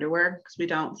regular underwear, because we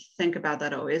don't think about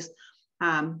that always.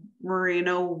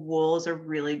 Merino wool is a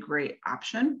really great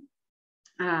option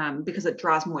because it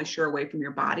draws moisture away from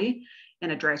your body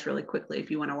and it dries really quickly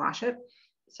if you want to wash it.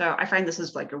 So I find this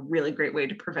is like a really great way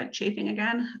to prevent chafing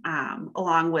again,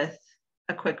 along with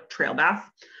a quick trail bath.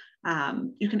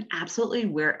 You can absolutely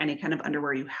wear any kind of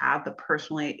underwear you have, but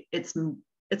personally, it's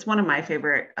one of my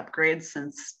favorite upgrades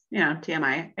since, you know,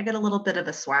 TMI, I get a little bit of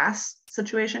a SWAS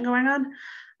situation going on.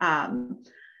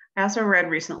 I also read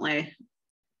recently,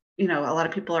 you know, a lot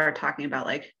of people are talking about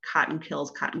like cotton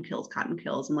kills, cotton kills, cotton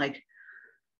kills. And like,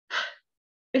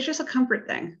 it's just a comfort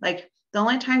thing. Like the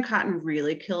only time cotton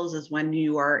really kills is when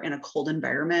you are in a cold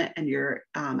environment and you're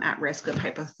at risk of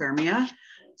hypothermia.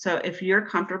 So if you're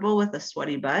comfortable with a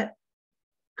sweaty butt,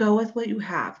 go with what you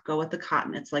have, go with the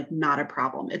cotton. It's like not a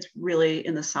problem. It's really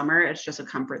in the summer, it's just a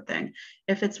comfort thing.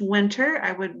 If it's winter,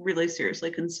 I would really seriously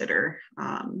consider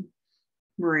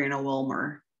merino wool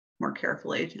more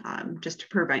carefully, just to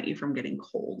prevent you from getting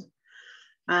cold.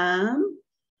 But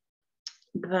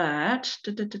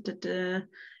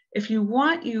if you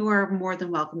want, you are more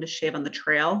than welcome to shave on the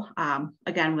trail.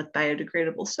 Again, with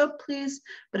biodegradable soap, please,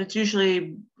 but it's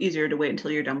usually easier to wait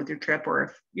until you're done with your trip, or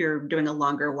if you're doing a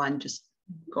longer one, just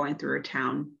going through a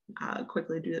town,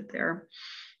 quickly do it there.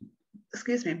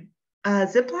 Excuse me.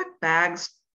 Ziploc bags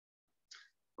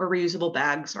or reusable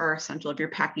bags are essential if you're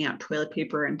packing out toilet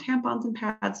paper and tampons and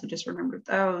pads, so just remember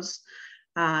those.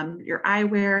 Your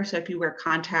eyewear, so if you wear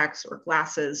contacts or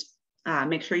glasses,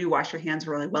 make sure you wash your hands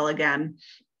really well again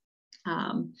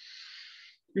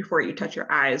before you touch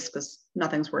your eyes, because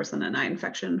nothing's worse than an eye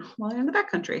infection while you're in the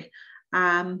backcountry.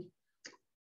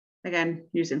 Again,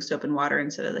 using soap and water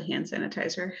instead of the hand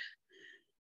sanitizer.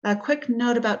 A quick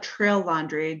note about trail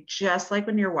laundry, just like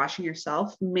when you're washing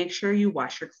yourself, make sure you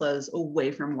wash your clothes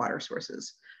away from water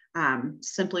sources.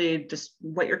 Simply just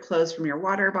wet your clothes from your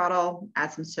water bottle,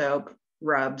 add some soap,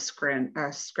 rub,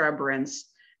 scrub,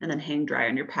 rinse, and then hang dry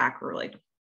on your pack or like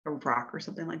a rock or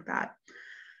something like that.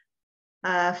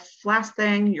 Last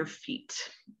thing, your feet.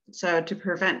 So to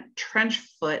prevent trench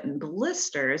foot and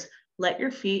blisters, let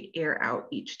your feet air out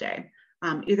each day,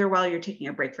 either while you're taking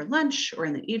a break for lunch or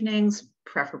in the evenings,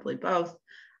 preferably both.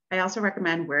 I also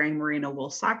recommend wearing merino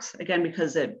wool socks, again,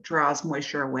 because it draws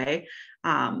moisture away.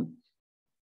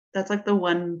 That's like the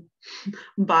one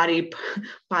body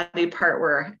part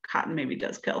where cotton maybe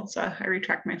does kill. So I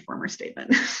retract my former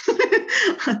statement.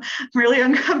 Really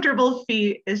uncomfortable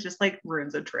feet is just like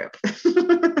ruins a trip.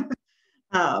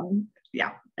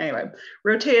 Yeah, anyway,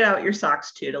 rotate out your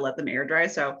socks too to let them air dry.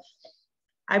 So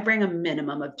I bring a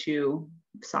minimum of 2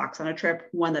 socks on a trip,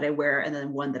 one that I wear and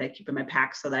then one that I keep in my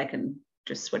pack so that I can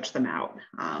just switch them out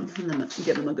and then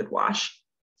give them a good wash.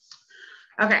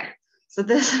 Okay, so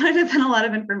this might have been a lot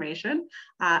of information.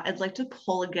 I'd like to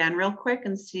poll again real quick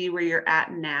and see where you're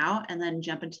at now, and then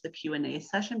jump into the Q&A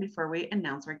session before we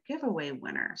announce our giveaway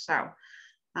winner. So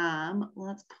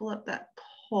let's pull up that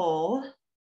poll.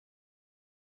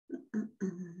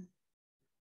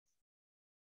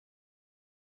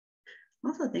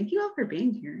 Also, thank you all for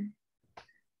being here.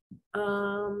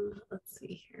 Let's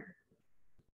see here.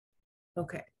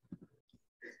 Okay.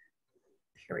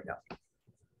 Here we go.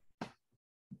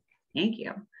 Thank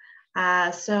you.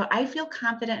 So I feel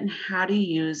confident in how to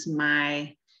use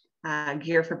my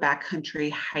gear for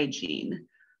backcountry hygiene.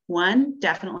 1,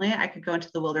 definitely I could go into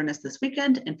the wilderness this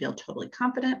weekend and feel totally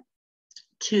confident.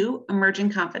 2, emerging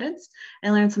confidence.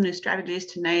 I learned some new strategies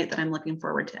tonight that I'm looking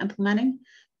forward to implementing.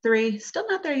 3, still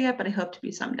not there yet, but I hope to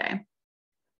be someday.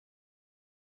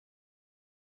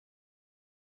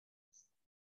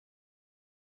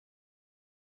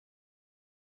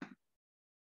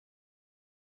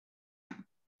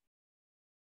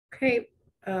 Okay,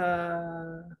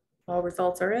 all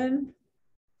results are in.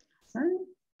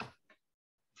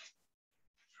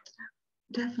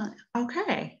 Definitely.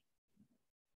 Okay.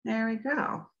 There we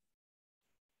go.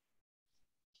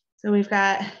 So we've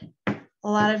got a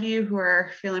lot of you who are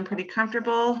feeling pretty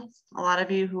comfortable, a lot of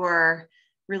you who are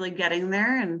really getting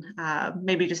there and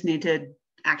maybe just need to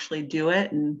actually do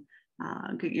it and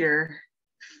get your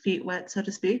feet wet, so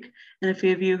to speak. And a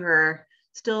few of you who are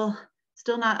still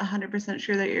not 100%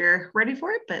 sure that you're ready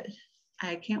for it, but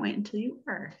I can't wait until you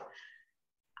are.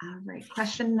 All right,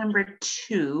 question number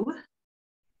 2.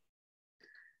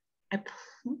 I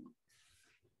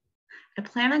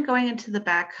plan on going into the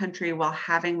backcountry while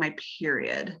having my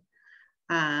period.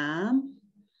 Having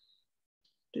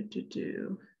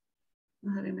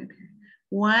my period.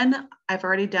 1, I've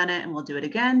already done it and we'll do it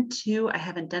again. 2, I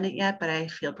haven't done it yet, but I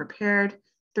feel prepared.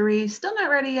 3, still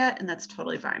not ready yet, and that's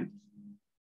totally fine.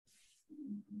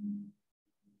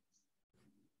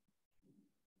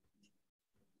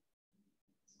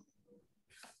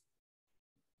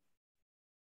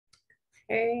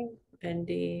 Okay,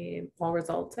 ND all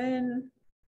results in.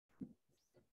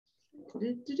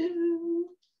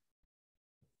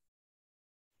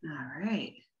 All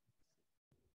right.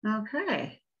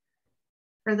 Okay.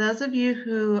 For those of you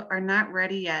who are not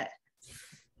ready yet,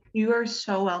 you are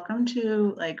so welcome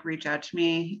to like reach out to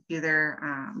me either.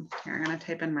 Here, I'm going to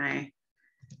type in my.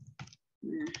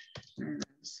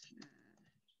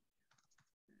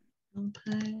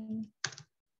 Alpine.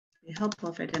 It'd be helpful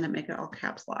if I didn't make it all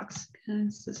caps locks.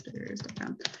 Sisters.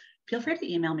 Feel free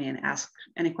to email me and ask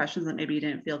any questions that maybe you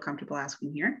didn't feel comfortable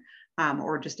asking here,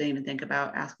 or just didn't even think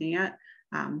about asking yet.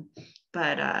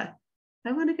 But I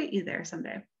want to get you there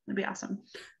someday. That'd be awesome.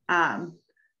 And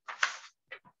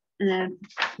then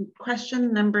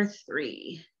question number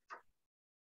 3.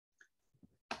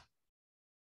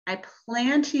 I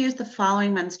plan to use the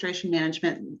following menstruation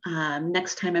management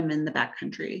next time I'm in the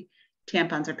backcountry: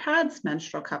 tampons or pads,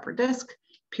 menstrual cup or disc,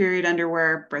 period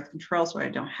underwear, birth control so I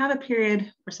don't have a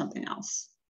period, or something else.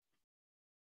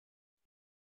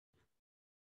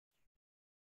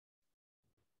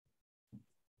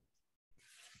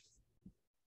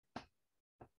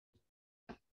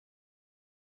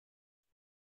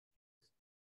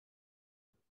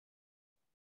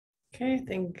 Okay, I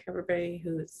think everybody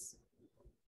who's,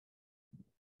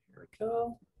 here we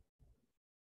go.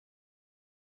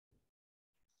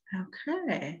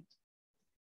 Okay.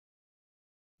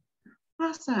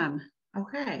 Awesome.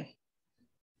 Okay.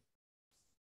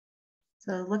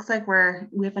 So it looks like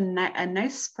we have a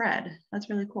nice spread. That's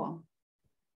really cool.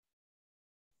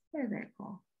 Very, very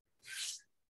cool.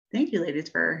 Thank you, ladies,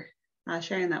 for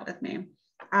sharing that with me.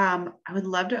 I would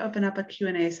love to open up a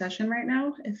Q&A session right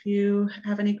now. If you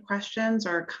have any questions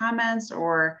or comments,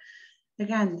 or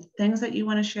again, things that you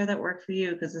want to share that work for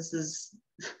you, because this is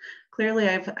clearly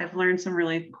I've learned some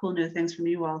really cool new things from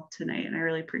you all tonight, and I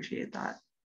really appreciate that.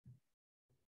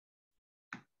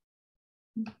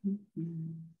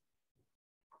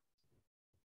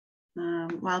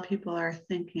 While people are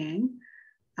thinking,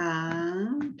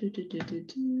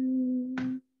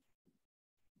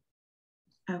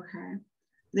 okay,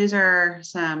 these are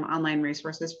some online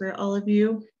resources for all of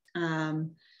you.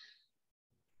 And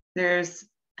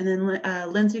then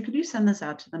Lindsay, could you send this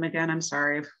out to them again? I'm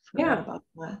sorry. Yeah. About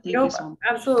that. Thank you so much.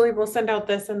 Absolutely. We'll send out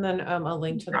this and then a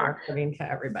link to the recording to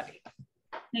everybody.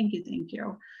 Thank you. Thank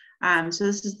you. So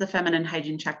this is the feminine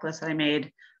hygiene checklist that I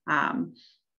made.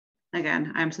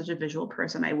 Again, I'm such a visual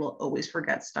person. I will always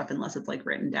forget stuff unless it's like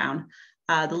written down.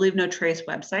 The Leave No Trace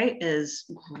website is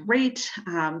great.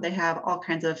 They have all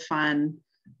kinds of fun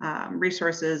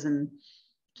resources and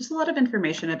just a lot of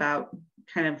information about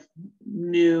kind of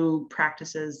new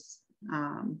practices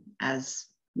as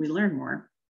we learn more.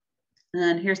 And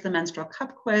then here's the menstrual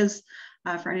cup quiz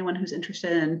for anyone who's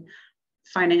interested in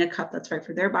finding a cup that's right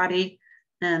for their body,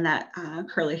 and that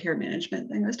curly hair management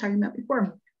thing I was talking about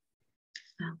before.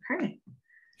 Okay.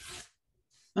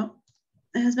 Oh,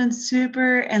 it has been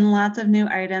super, and lots of new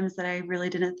items that I really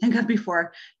didn't think of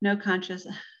before. No conscious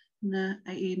of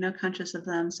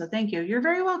them. So thank you. You're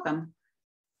very welcome.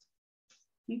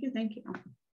 Thank you. Thank you.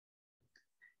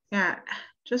 Yeah,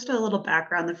 just a little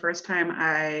background. The first time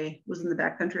I was in the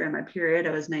backcountry on my period,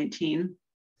 I was 19,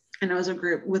 and I was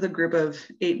with a group of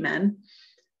 8 men.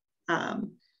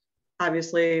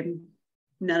 Obviously,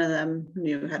 none of them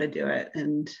knew how to do it.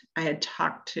 And I had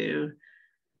talked to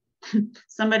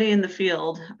somebody in the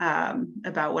field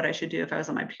about what I should do if I was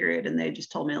on my period. And they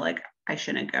just told me like, I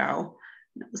shouldn't go.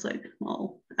 And it was like,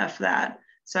 well, F that.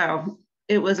 So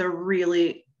it was a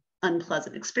really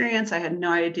unpleasant experience. I had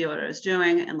no idea what I was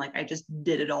doing. And like, I just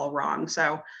did it all wrong.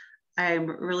 So I'm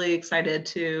really excited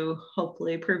to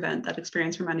hopefully prevent that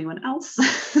experience from anyone else.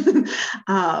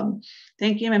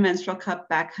 Thank you. My menstrual cup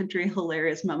backcountry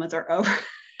hilarious moments are over.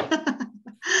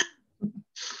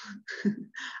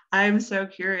 I'm so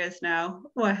curious now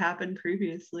what happened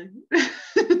previously.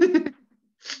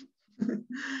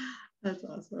 That's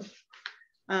awesome.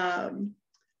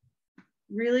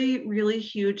 Really, really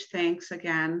huge thanks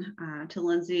again to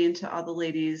Lindsay and to all the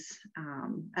ladies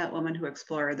at Women Who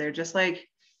Explore. They're just like,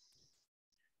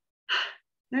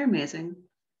 they're amazing.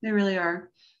 They really are.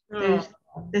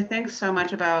 They think so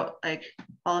much about like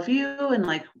all of you and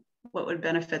like what would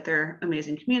benefit their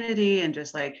amazing community and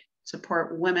just like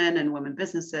support women and women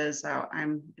businesses. So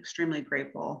I'm extremely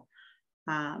grateful.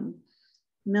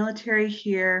 Military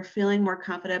here, feeling more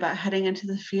confident about heading into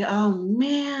the field. Oh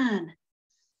man.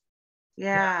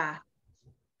 Yeah.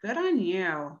 Good on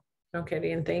you. No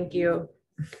kidding. Thank you.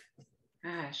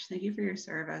 Gosh, thank you for your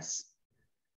service.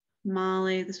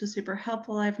 Molly, this was super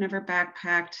helpful. I've never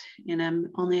backpacked and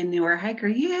I'm only a newer hiker.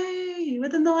 Yay!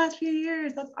 Within the last few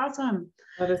years. That's awesome.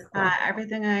 That is cool.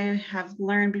 Everything I have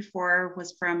learned before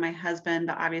was from my husband,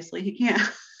 but obviously he can't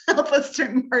help us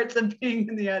certain parts of being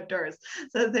in the outdoors.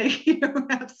 So thank you.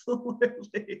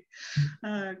 Absolutely.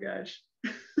 Oh gosh.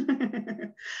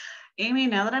 Amy,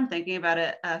 now that I'm thinking about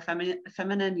it, a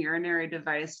feminine urinary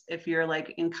device, if you're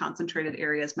like in concentrated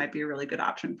areas, might be a really good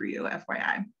option for you,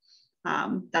 FYI.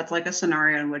 That's like a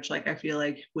scenario in which like I feel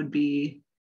like would be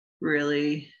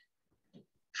really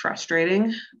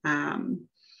frustrating,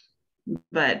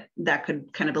 but that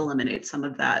could kind of eliminate some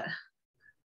of that.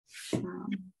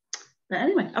 But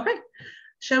anyway, okay,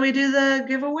 shall we do the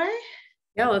giveaway?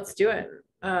 Yeah, let's do it.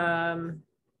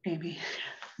 Amy.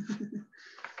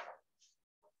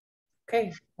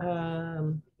 Okay.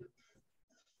 I'm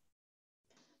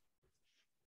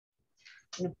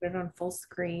gonna put it on full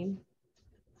screen.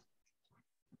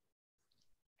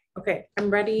 Okay, I'm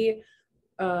ready.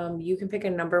 You can pick a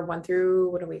number 1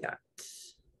 through, what do we got?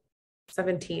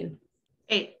 17.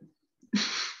 8.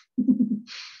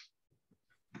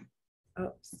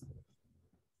 Oops.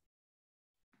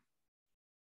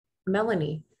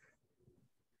 Melanie.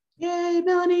 Yay,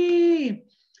 Melanie.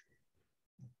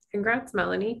 Congrats,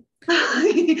 Melanie.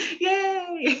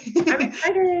 Yay. I'm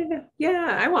excited.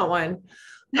 Yeah, I want one.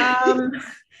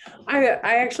 I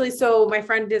actually, so my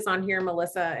friend is on here,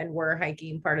 Melissa, and we're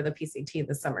hiking part of the PCT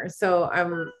this summer. So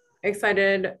I'm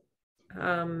excited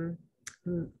to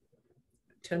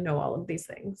know all of these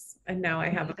things. And now I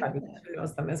have a buddy who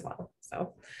knows them as well.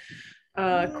 So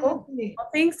cool. Well,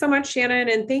 thanks so much, Shannon.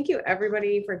 And thank you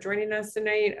everybody for joining us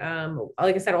tonight.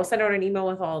 Like I said, I'll send out an email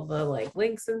with all the like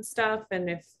links and stuff. And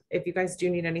if you guys do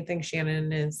need anything,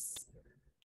 Shannon is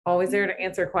always there to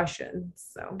answer questions.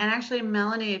 So, and actually,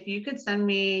 Melanie, if you could send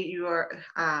me your,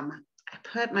 I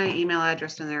put my email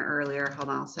address in there earlier. Hold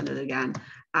on, I'll send it again.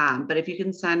 But if you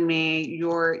can send me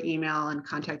your email and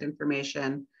contact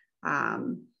information,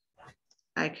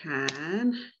 I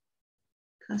can.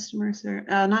 Customer service,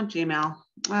 not Gmail.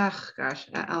 Oh gosh,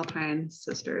 Alpine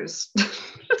Sisters.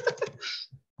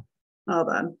 Hold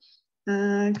on.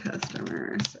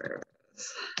 Customer service.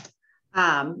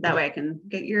 That way I can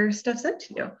get your stuff sent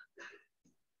to you.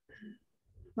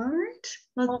 All right.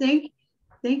 Well, thank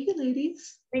you,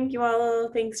 ladies. Thank you all.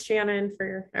 Thanks, Shannon,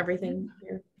 for everything.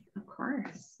 Of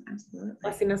course, absolutely.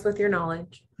 Blessing us with your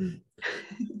knowledge.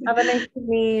 Have a nice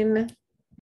evening.